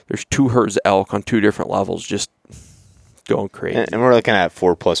up. There's 2 herds of elk on 2 different levels, just going crazy. And we're looking at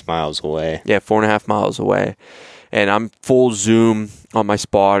 4+ miles away. Yeah, 4.5 miles away. and I'm full zoom on my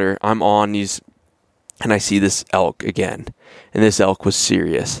spotter. I'm on these, and I see this elk again, and this elk was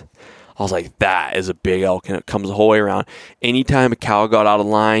serious. I was like, that is a big elk, and it comes the whole way around. Anytime a cow got out of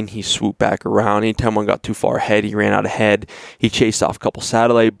line, he swooped back around. Anytime one got too far ahead, he ran out ahead. He chased off a couple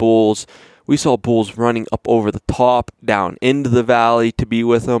satellite bulls. We saw bulls running up over the top, down into the valley to be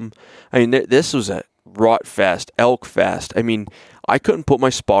with them. I mean, this was a rut fest, elk fest. I mean, I couldn't put my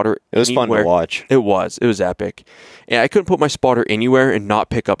spotter It was anywhere. fun to watch. It was epic. And I couldn't put my spotter anywhere and not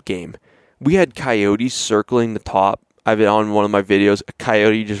pick up game. We had coyotes circling the top. I've been on one of my videos. A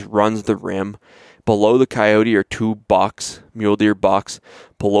coyote just runs the rim. Below the coyote are 2 bucks, mule deer bucks.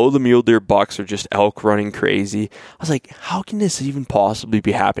 Below the mule deer bucks are just elk running crazy. I was like, how can this even possibly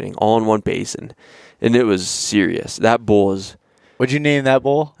be happening all in one basin? And it was serious. That bull is What'd you name that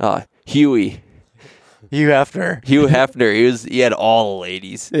bull? Huey. Hugh Hefner. Hugh Hefner. He had all the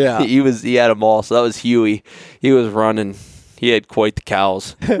ladies. Yeah. He had them all. So that was Huey. He was running. He had quite the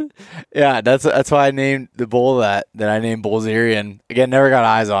cows. Yeah, that's why I named the bull that I named Bullserian. Again, never got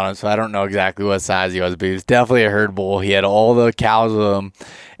eyes on him, so I don't know exactly what size he was, but he was definitely a herd bull. He had all the cows with him,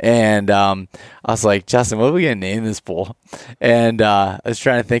 and I was like, Justin, what are we gonna name this bull? And I was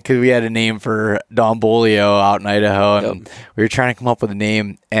trying to think because we had a name for Don Bolio out in Idaho, and we were trying to come up with a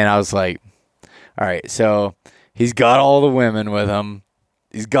name, and I was like, all right, so he's got all the women with him.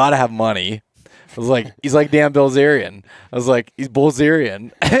 He's got to have money. I was like, he's like Dan Bilzerian. I was like, he's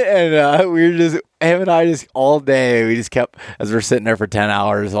Bullserian. And we were just, him and I just all day, we just kept, as we're sitting there for 10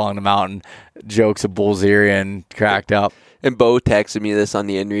 hours along the mountain, jokes of Bullserian cracked up. And Bo texted me this on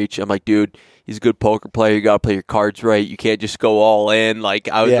the inReach. I'm like, dude, he's a good poker player. You got to play your cards right. You can't just go all in. Like,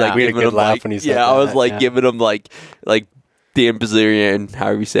 I was like, we had a giving good him laugh like, when he said I was that, like yeah. giving him like Dan Bilzerian,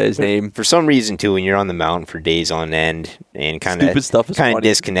 however you say his name. For some reason, too, when you're on the mountain for days on end and kind Stupid stuff is of funny.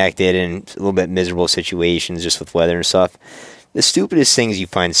 disconnected and a little bit miserable situations just with weather and stuff, the stupidest things you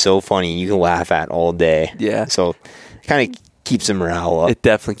find so funny you can laugh at all day. Yeah. So kind of keeps the morale up. It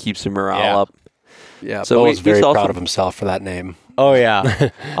definitely keeps the morale Yeah. up. Yeah, So Bo we- was we very saw proud some- of himself for that name. Oh, yeah.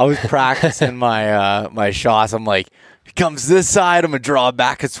 I was practicing my my shots. I'm like, he comes this side, I'm going to draw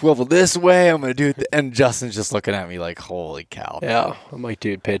back and swivel this way. I'm going to do it. And Justin's just looking at me like, holy cow. Yeah, I'm like,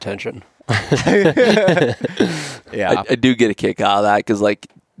 dude, pay attention. Yeah. I do get a kick out of that because like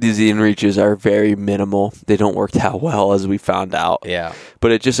these inReaches are very minimal. They don't work that well as we found out. Yeah.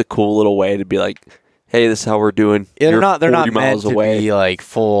 But it's just a cool little way to be like, hey, this is how we're doing. Yeah, You're they're not 40 miles meant away. to be like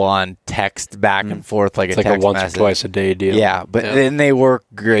full on text back and forth like It's a like a text once message. or twice a day deal. Yeah, but then they work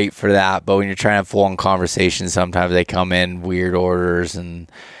great for that. But when you're trying to have full on conversations, sometimes they come in weird orders and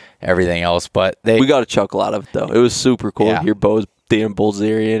everything else. But We got a chuckle out of it though. It was super cool Yeah. to hear Bo's damn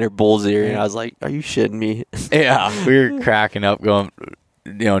Bullserian or Bullserian. I was like, are you shitting me? yeah, we were cracking up, going,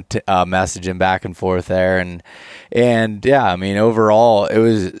 messaging back and forth there, and yeah, I mean, overall, it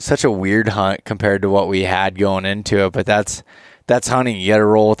was such a weird hunt compared to what we had going into it. But that's hunting. You got to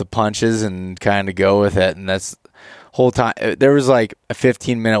roll with the punches and kind of go with it. And that's whole time. There was like a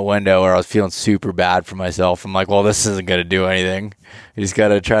 15-minute window where I was feeling super bad for myself. I'm like, well, this isn't going to do anything. You just got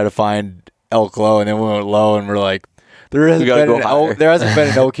to try to find elk low, and then we went low, and we're like, there hasn't been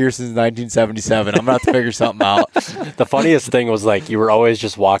an elk here since 1977. I'm gonna have to figure something out. The funniest thing was like you were always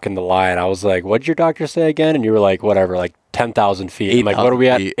just walking the line. I was like, "What'd your doctor say again?" And you were like, "Whatever, like 10,000 feet." I'm like, "What are we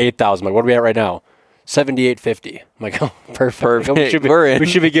at? 8,000." Like, what are we at right now? 7,850. I'm like, "Oh, perfect. Perfect. We should be, We're in. We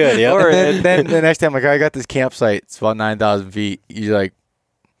should be good." Yeah. And then the next time, like, I got this campsite. It's about 9,000 feet. You're like,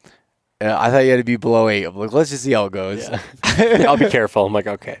 I thought you had to be below 8. I'm like, let's just see how it goes. I'll be careful. I'm like,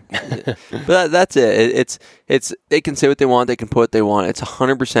 okay. But that's it. It's they can say what they want. They can put what they want. It's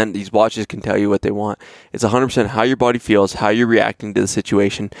 100%. These watches can tell you what they want. It's 100% how your body feels, how you're reacting to the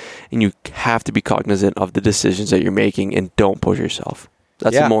situation, and you have to be cognizant of the decisions that you're making and don't push yourself.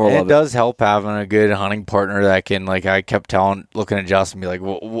 That's the moral and of it does help having a good hunting partner that can, like, I kept looking at Justin and be like,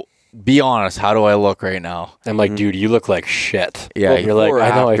 well, be honest, how do I look right now? I'm like, dude, you look like shit. Yeah, You're like, Before or I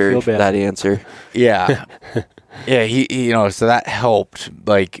know, I after feel bad. that answer. Yeah. Yeah, he so that helped,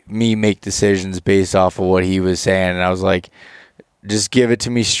 like, me make decisions based off of what he was saying. And I was like, just give it to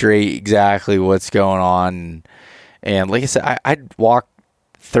me straight, exactly what's going on. And like I said, I'd walk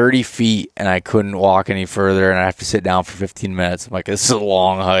 30 feet and I couldn't walk any further, and I have to sit down for 15 minutes. I'm like, this is a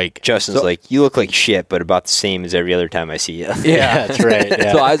long hike. Justin's like, you look like shit, but about the same as every other time I see you. Yeah, that's right.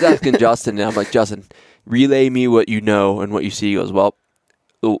 Yeah. So I was asking Justin, and I'm like, Justin, relay me what you know and what you see. He goes, well,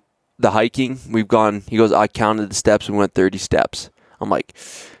 the hiking, we've gone, he goes, I counted the steps, we went 30 steps. I'm like,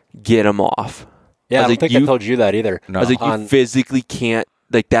 get him off. Yeah, I was don't like, think I told you that either. No. I was like, you physically can't,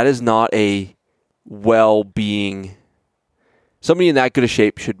 like, that is not a well-being somebody in that good a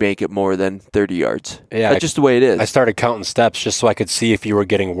shape should make it more than 30 yards. Yeah, That's just the way it is. I started counting steps just so I could see if you were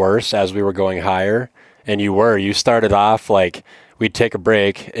getting worse as we were going higher. And you were. You started off like we'd take a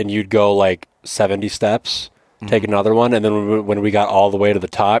break and you'd go like 70 steps, take another one. And then when we got all the way to the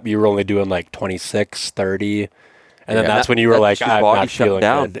top, you were only doing like 26, 30. And then that's when you were like, your I'm body not shut feeling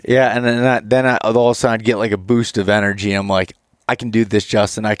down. good. Yeah, and then all of a sudden I'd get like a boost of energy. I'm like, I can do this,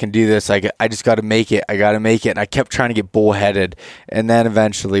 Justin. I can do this. I just got to make it. I got to make it. And I kept trying to get bullheaded. And then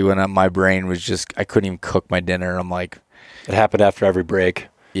eventually when my brain was just, I couldn't even cook my dinner. I'm like, It happened after every break.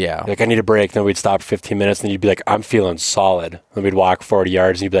 yeah. Like, I need a break. Then we'd stop for 15 minutes. And then you'd be like, I'm feeling solid. Then we'd walk 40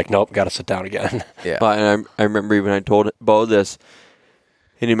 yards. And you'd be like, nope, got to sit down again. Yeah. But I remember even I told Bo this.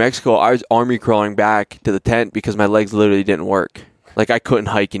 In New Mexico, I was army crawling back to the tent because my legs literally didn't work. Like, I couldn't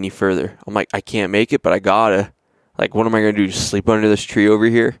hike any further. I'm like, I can't make it, but I gotta. Like, what am I going to do? Just sleep under this tree over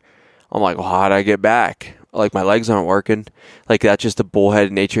here? I'm like, well, how do I get back? Like, my legs aren't working. Like, that's just the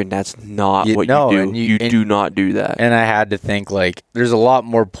bullheaded nature, and that's not what you do. and You do not do that. And I had to think, like, there's a lot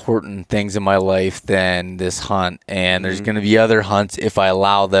more important things in my life than this hunt. And there's going to be other hunts if I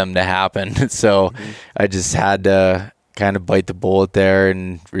allow them to happen. So I just had to kind of bite the bullet there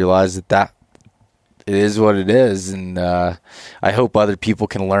and realize that it is what it is. And I hope other people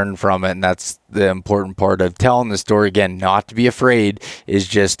can learn from it. And that's the important part of telling the story. Again, not to be afraid, is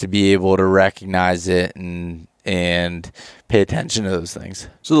just to be able to recognize it and pay attention to those things.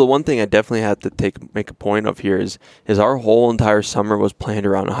 So the one thing I definitely have to make a point of here is our whole entire summer was planned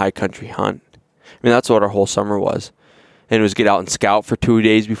around a high country hunt. I mean, that's what our whole summer was. And it was get out and scout for 2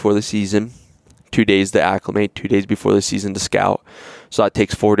 days before the season, 2 days to acclimate, 2 days before the season to scout. So that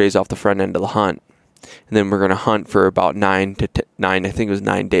takes 4 days off the front end of the hunt. And then we're going to hunt for about 9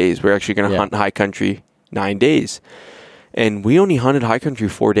 days. We're actually going to hunt high country 9 days. And we only hunted high country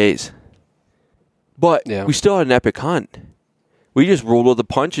 4 days. But we still had an epic hunt. We just rolled with the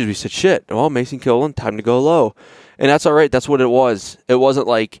punches. We said, shit, well, Mason killed one, time to go low. And that's all right. That's what it was. It wasn't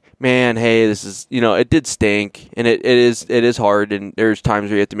like, man, hey, this is, it did stink. And it is hard. And there's times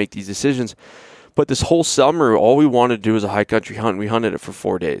where you have to make these decisions. But this whole summer, all we wanted to do was a high country hunt. We hunted it for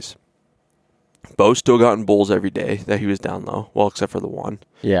 4 days. Bo still got in bulls every day that he was down low. Well, except for the one.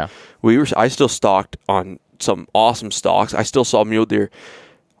 Yeah. I still stalked on some awesome stalks. I still saw mule deer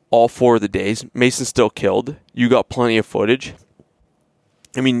all 4 of the days. Mason still killed. You got plenty of footage.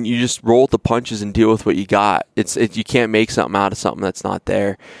 I mean, you just roll with the punches and deal with what you got. You can't make something out of something that's not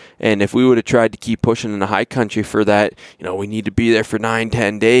there. And if we would have tried to keep pushing in the high country for that, we need to be there for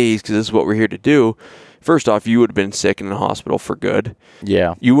 9-10 days because this is what we're here to do. First off, you would have been sick in the hospital for good.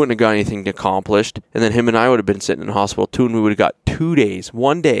 Yeah. You wouldn't have got anything accomplished. And then him and I would have been sitting in the hospital too, and we would have got 2 days,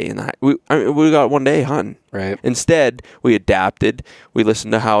 1 day. We would have got 1 day hunting. Right. Instead, we adapted. We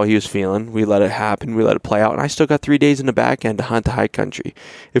listened to how he was feeling. We let it happen. We let it play out. And I still got 3 days in the back end to hunt the high country.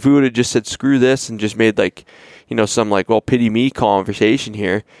 If we would have just said, screw this, and just made some pity me conversation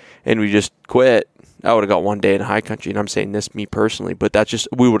here, and we just quit, I would have got 1 day in high country. And I'm saying this, me personally, but that's just,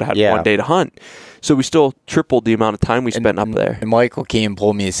 we would have had 1 day to hunt. So we still tripled the amount of time we spent up there. And Michael came and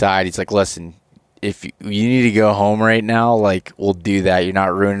pulled me aside. He's like, listen, if you need to go home right now, like, we'll do that. You're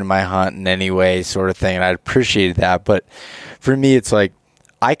not ruining my hunt in any way, sort of thing. And I appreciated that. But for me, it's like,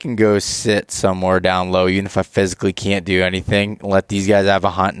 I can go sit somewhere down low, even if I physically can't do anything, and let these guys have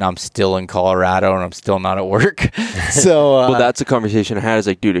a hunt, and I'm still in Colorado, and I'm still not at work. So, well, that's a conversation I had. Is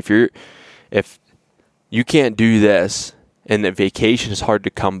like, dude, if you can't do this, and the vacation is hard to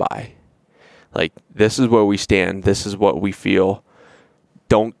come by, like, this is where we stand. This is what we feel.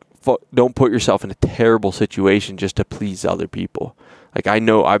 Don't put yourself in a terrible situation just to please other people. Like, I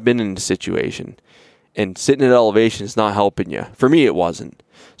know I've been in a situation, and sitting at elevation is not helping you. For me, it wasn't.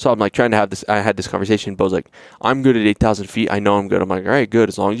 So I'm like trying to have this. I had this conversation. Bo's like, I'm good at 8,000 feet. I know I'm good. I'm like, all right, good.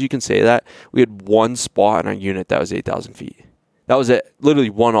 As long as you can say that. We had one spot in our unit that was 8,000 feet. That was it. Literally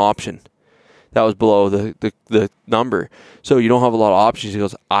one option. That was below the number. So you don't have a lot of options. He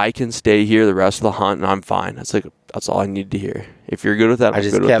goes, I can stay here the rest of the hunt, and I'm fine. That's all I need to hear. If you're good with that, I'm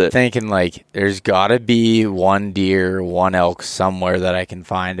good with it. I just kept thinking, like, there's got to be one deer, one elk somewhere that I can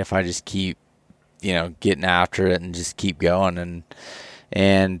find if I just keep, getting after it and just keep going.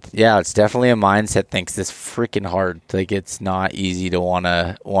 And yeah, it's definitely a mindset thing. 'Cause it's freaking hard. Like, it's not easy to want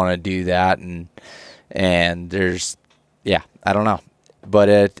to do that. And there's, I don't know. But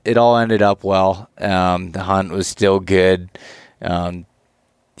it all ended up well. The hunt was still good.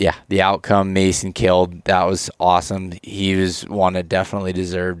 The outcome, Mason killed. That was awesome. He was one that definitely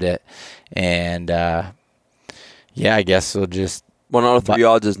deserved it. And, I guess we'll just... 1 out of 3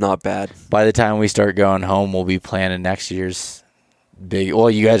 odds is not bad. By the time we start going home, we'll be planning next year's big... Well,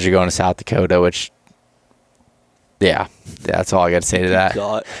 you guys are going to South Dakota, which Yeah, that's all I got to say to that.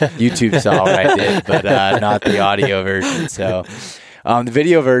 Saw it. YouTube saw what I did, but not the audio version. So the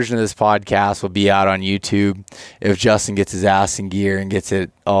video version of this podcast will be out on YouTube if Justin gets his ass in gear and gets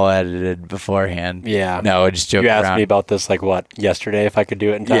it all edited beforehand. Yeah. No, just joking You asked around. me about this, yesterday, if I could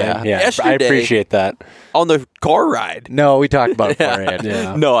do it in time. Yeah. I Yesterday. appreciate that. On the car ride. No, we talked about it beforehand.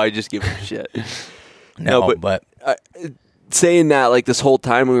 Yeah. No, I just give him shit. No, No, but Saying that, this whole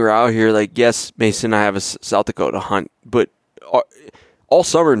time we were out here, yes, Mason and I have a South Dakota hunt, but all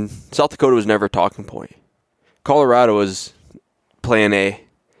summer, South Dakota was never a talking point. Colorado was plan A.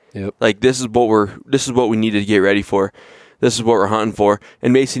 Yep. This is what we need to get ready for. This is what we're hunting for.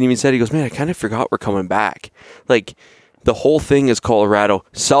 And Mason even said, he goes, man, I kind of forgot we're coming back. The whole thing is Colorado.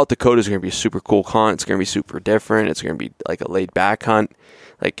 South Dakota is going to be a super cool hunt. It's going to be super different. It's going to be a laid back hunt.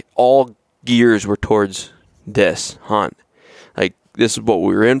 All gears were towards this hunt. This is what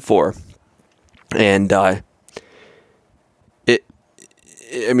we were in for. And this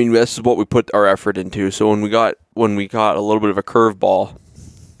is what we put our effort into. So when we got a little bit of a curveball,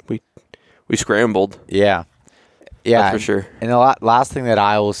 we scrambled. yeah. That's for sure. And the last thing that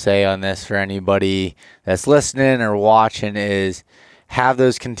I will say on this for anybody that's listening or watching is have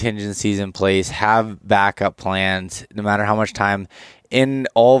those contingencies in place, have backup plans, no matter how much time. In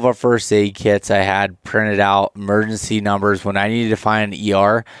all of our first aid kits, I had printed out emergency numbers. When I needed to find an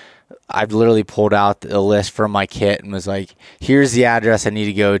ER, I've literally pulled out the list from my kit and was like, here's the address I need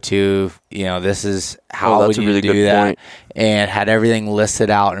to go to. This is how that's we a need really to good do that. point. And had everything listed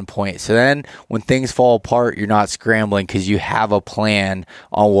out in point. So then when things fall apart, you're not scrambling because you have a plan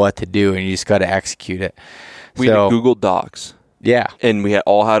on what to do and you just got to execute it. We had Google Docs. Yeah. And we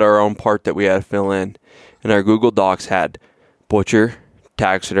all had our own part that we had to fill in. And our Google Docs had butcher,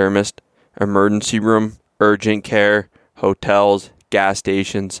 taxidermist, emergency room, urgent care, hotels, gas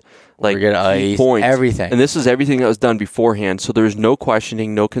stations, Forget key ice, points. everything. And this is everything that was done beforehand. So there's no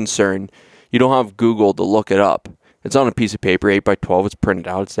questioning, no concern. You don't have Google to look it up. It's on a piece of paper, 8x12. It's printed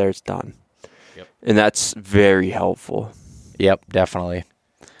out. It's there. It's done. Yep. And that's very helpful. Yep, definitely.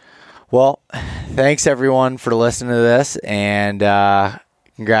 Well, thanks everyone for listening to this, and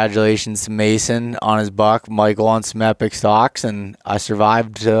congratulations to Mason on his buck, Michael on some epic stocks, and I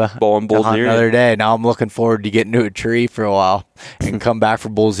survived to hunt another day. Now I'm looking forward to getting to a tree for a while and come back for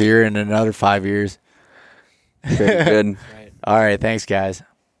Bull's Ear in another 5 years. Very good. All right, thanks guys.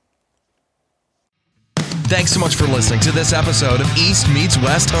 Thanks so much for listening to this episode of East Meets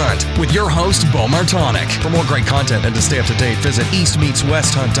West Hunt with your host, Bo Martonic. For more great content and to stay up to date, visit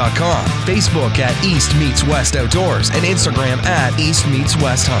eastmeetswesthunt.com, Facebook at East Meets West Outdoors, and Instagram at East Meets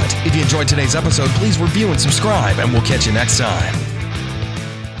West Hunt. If you enjoyed today's episode, please review and subscribe, and we'll catch you next time.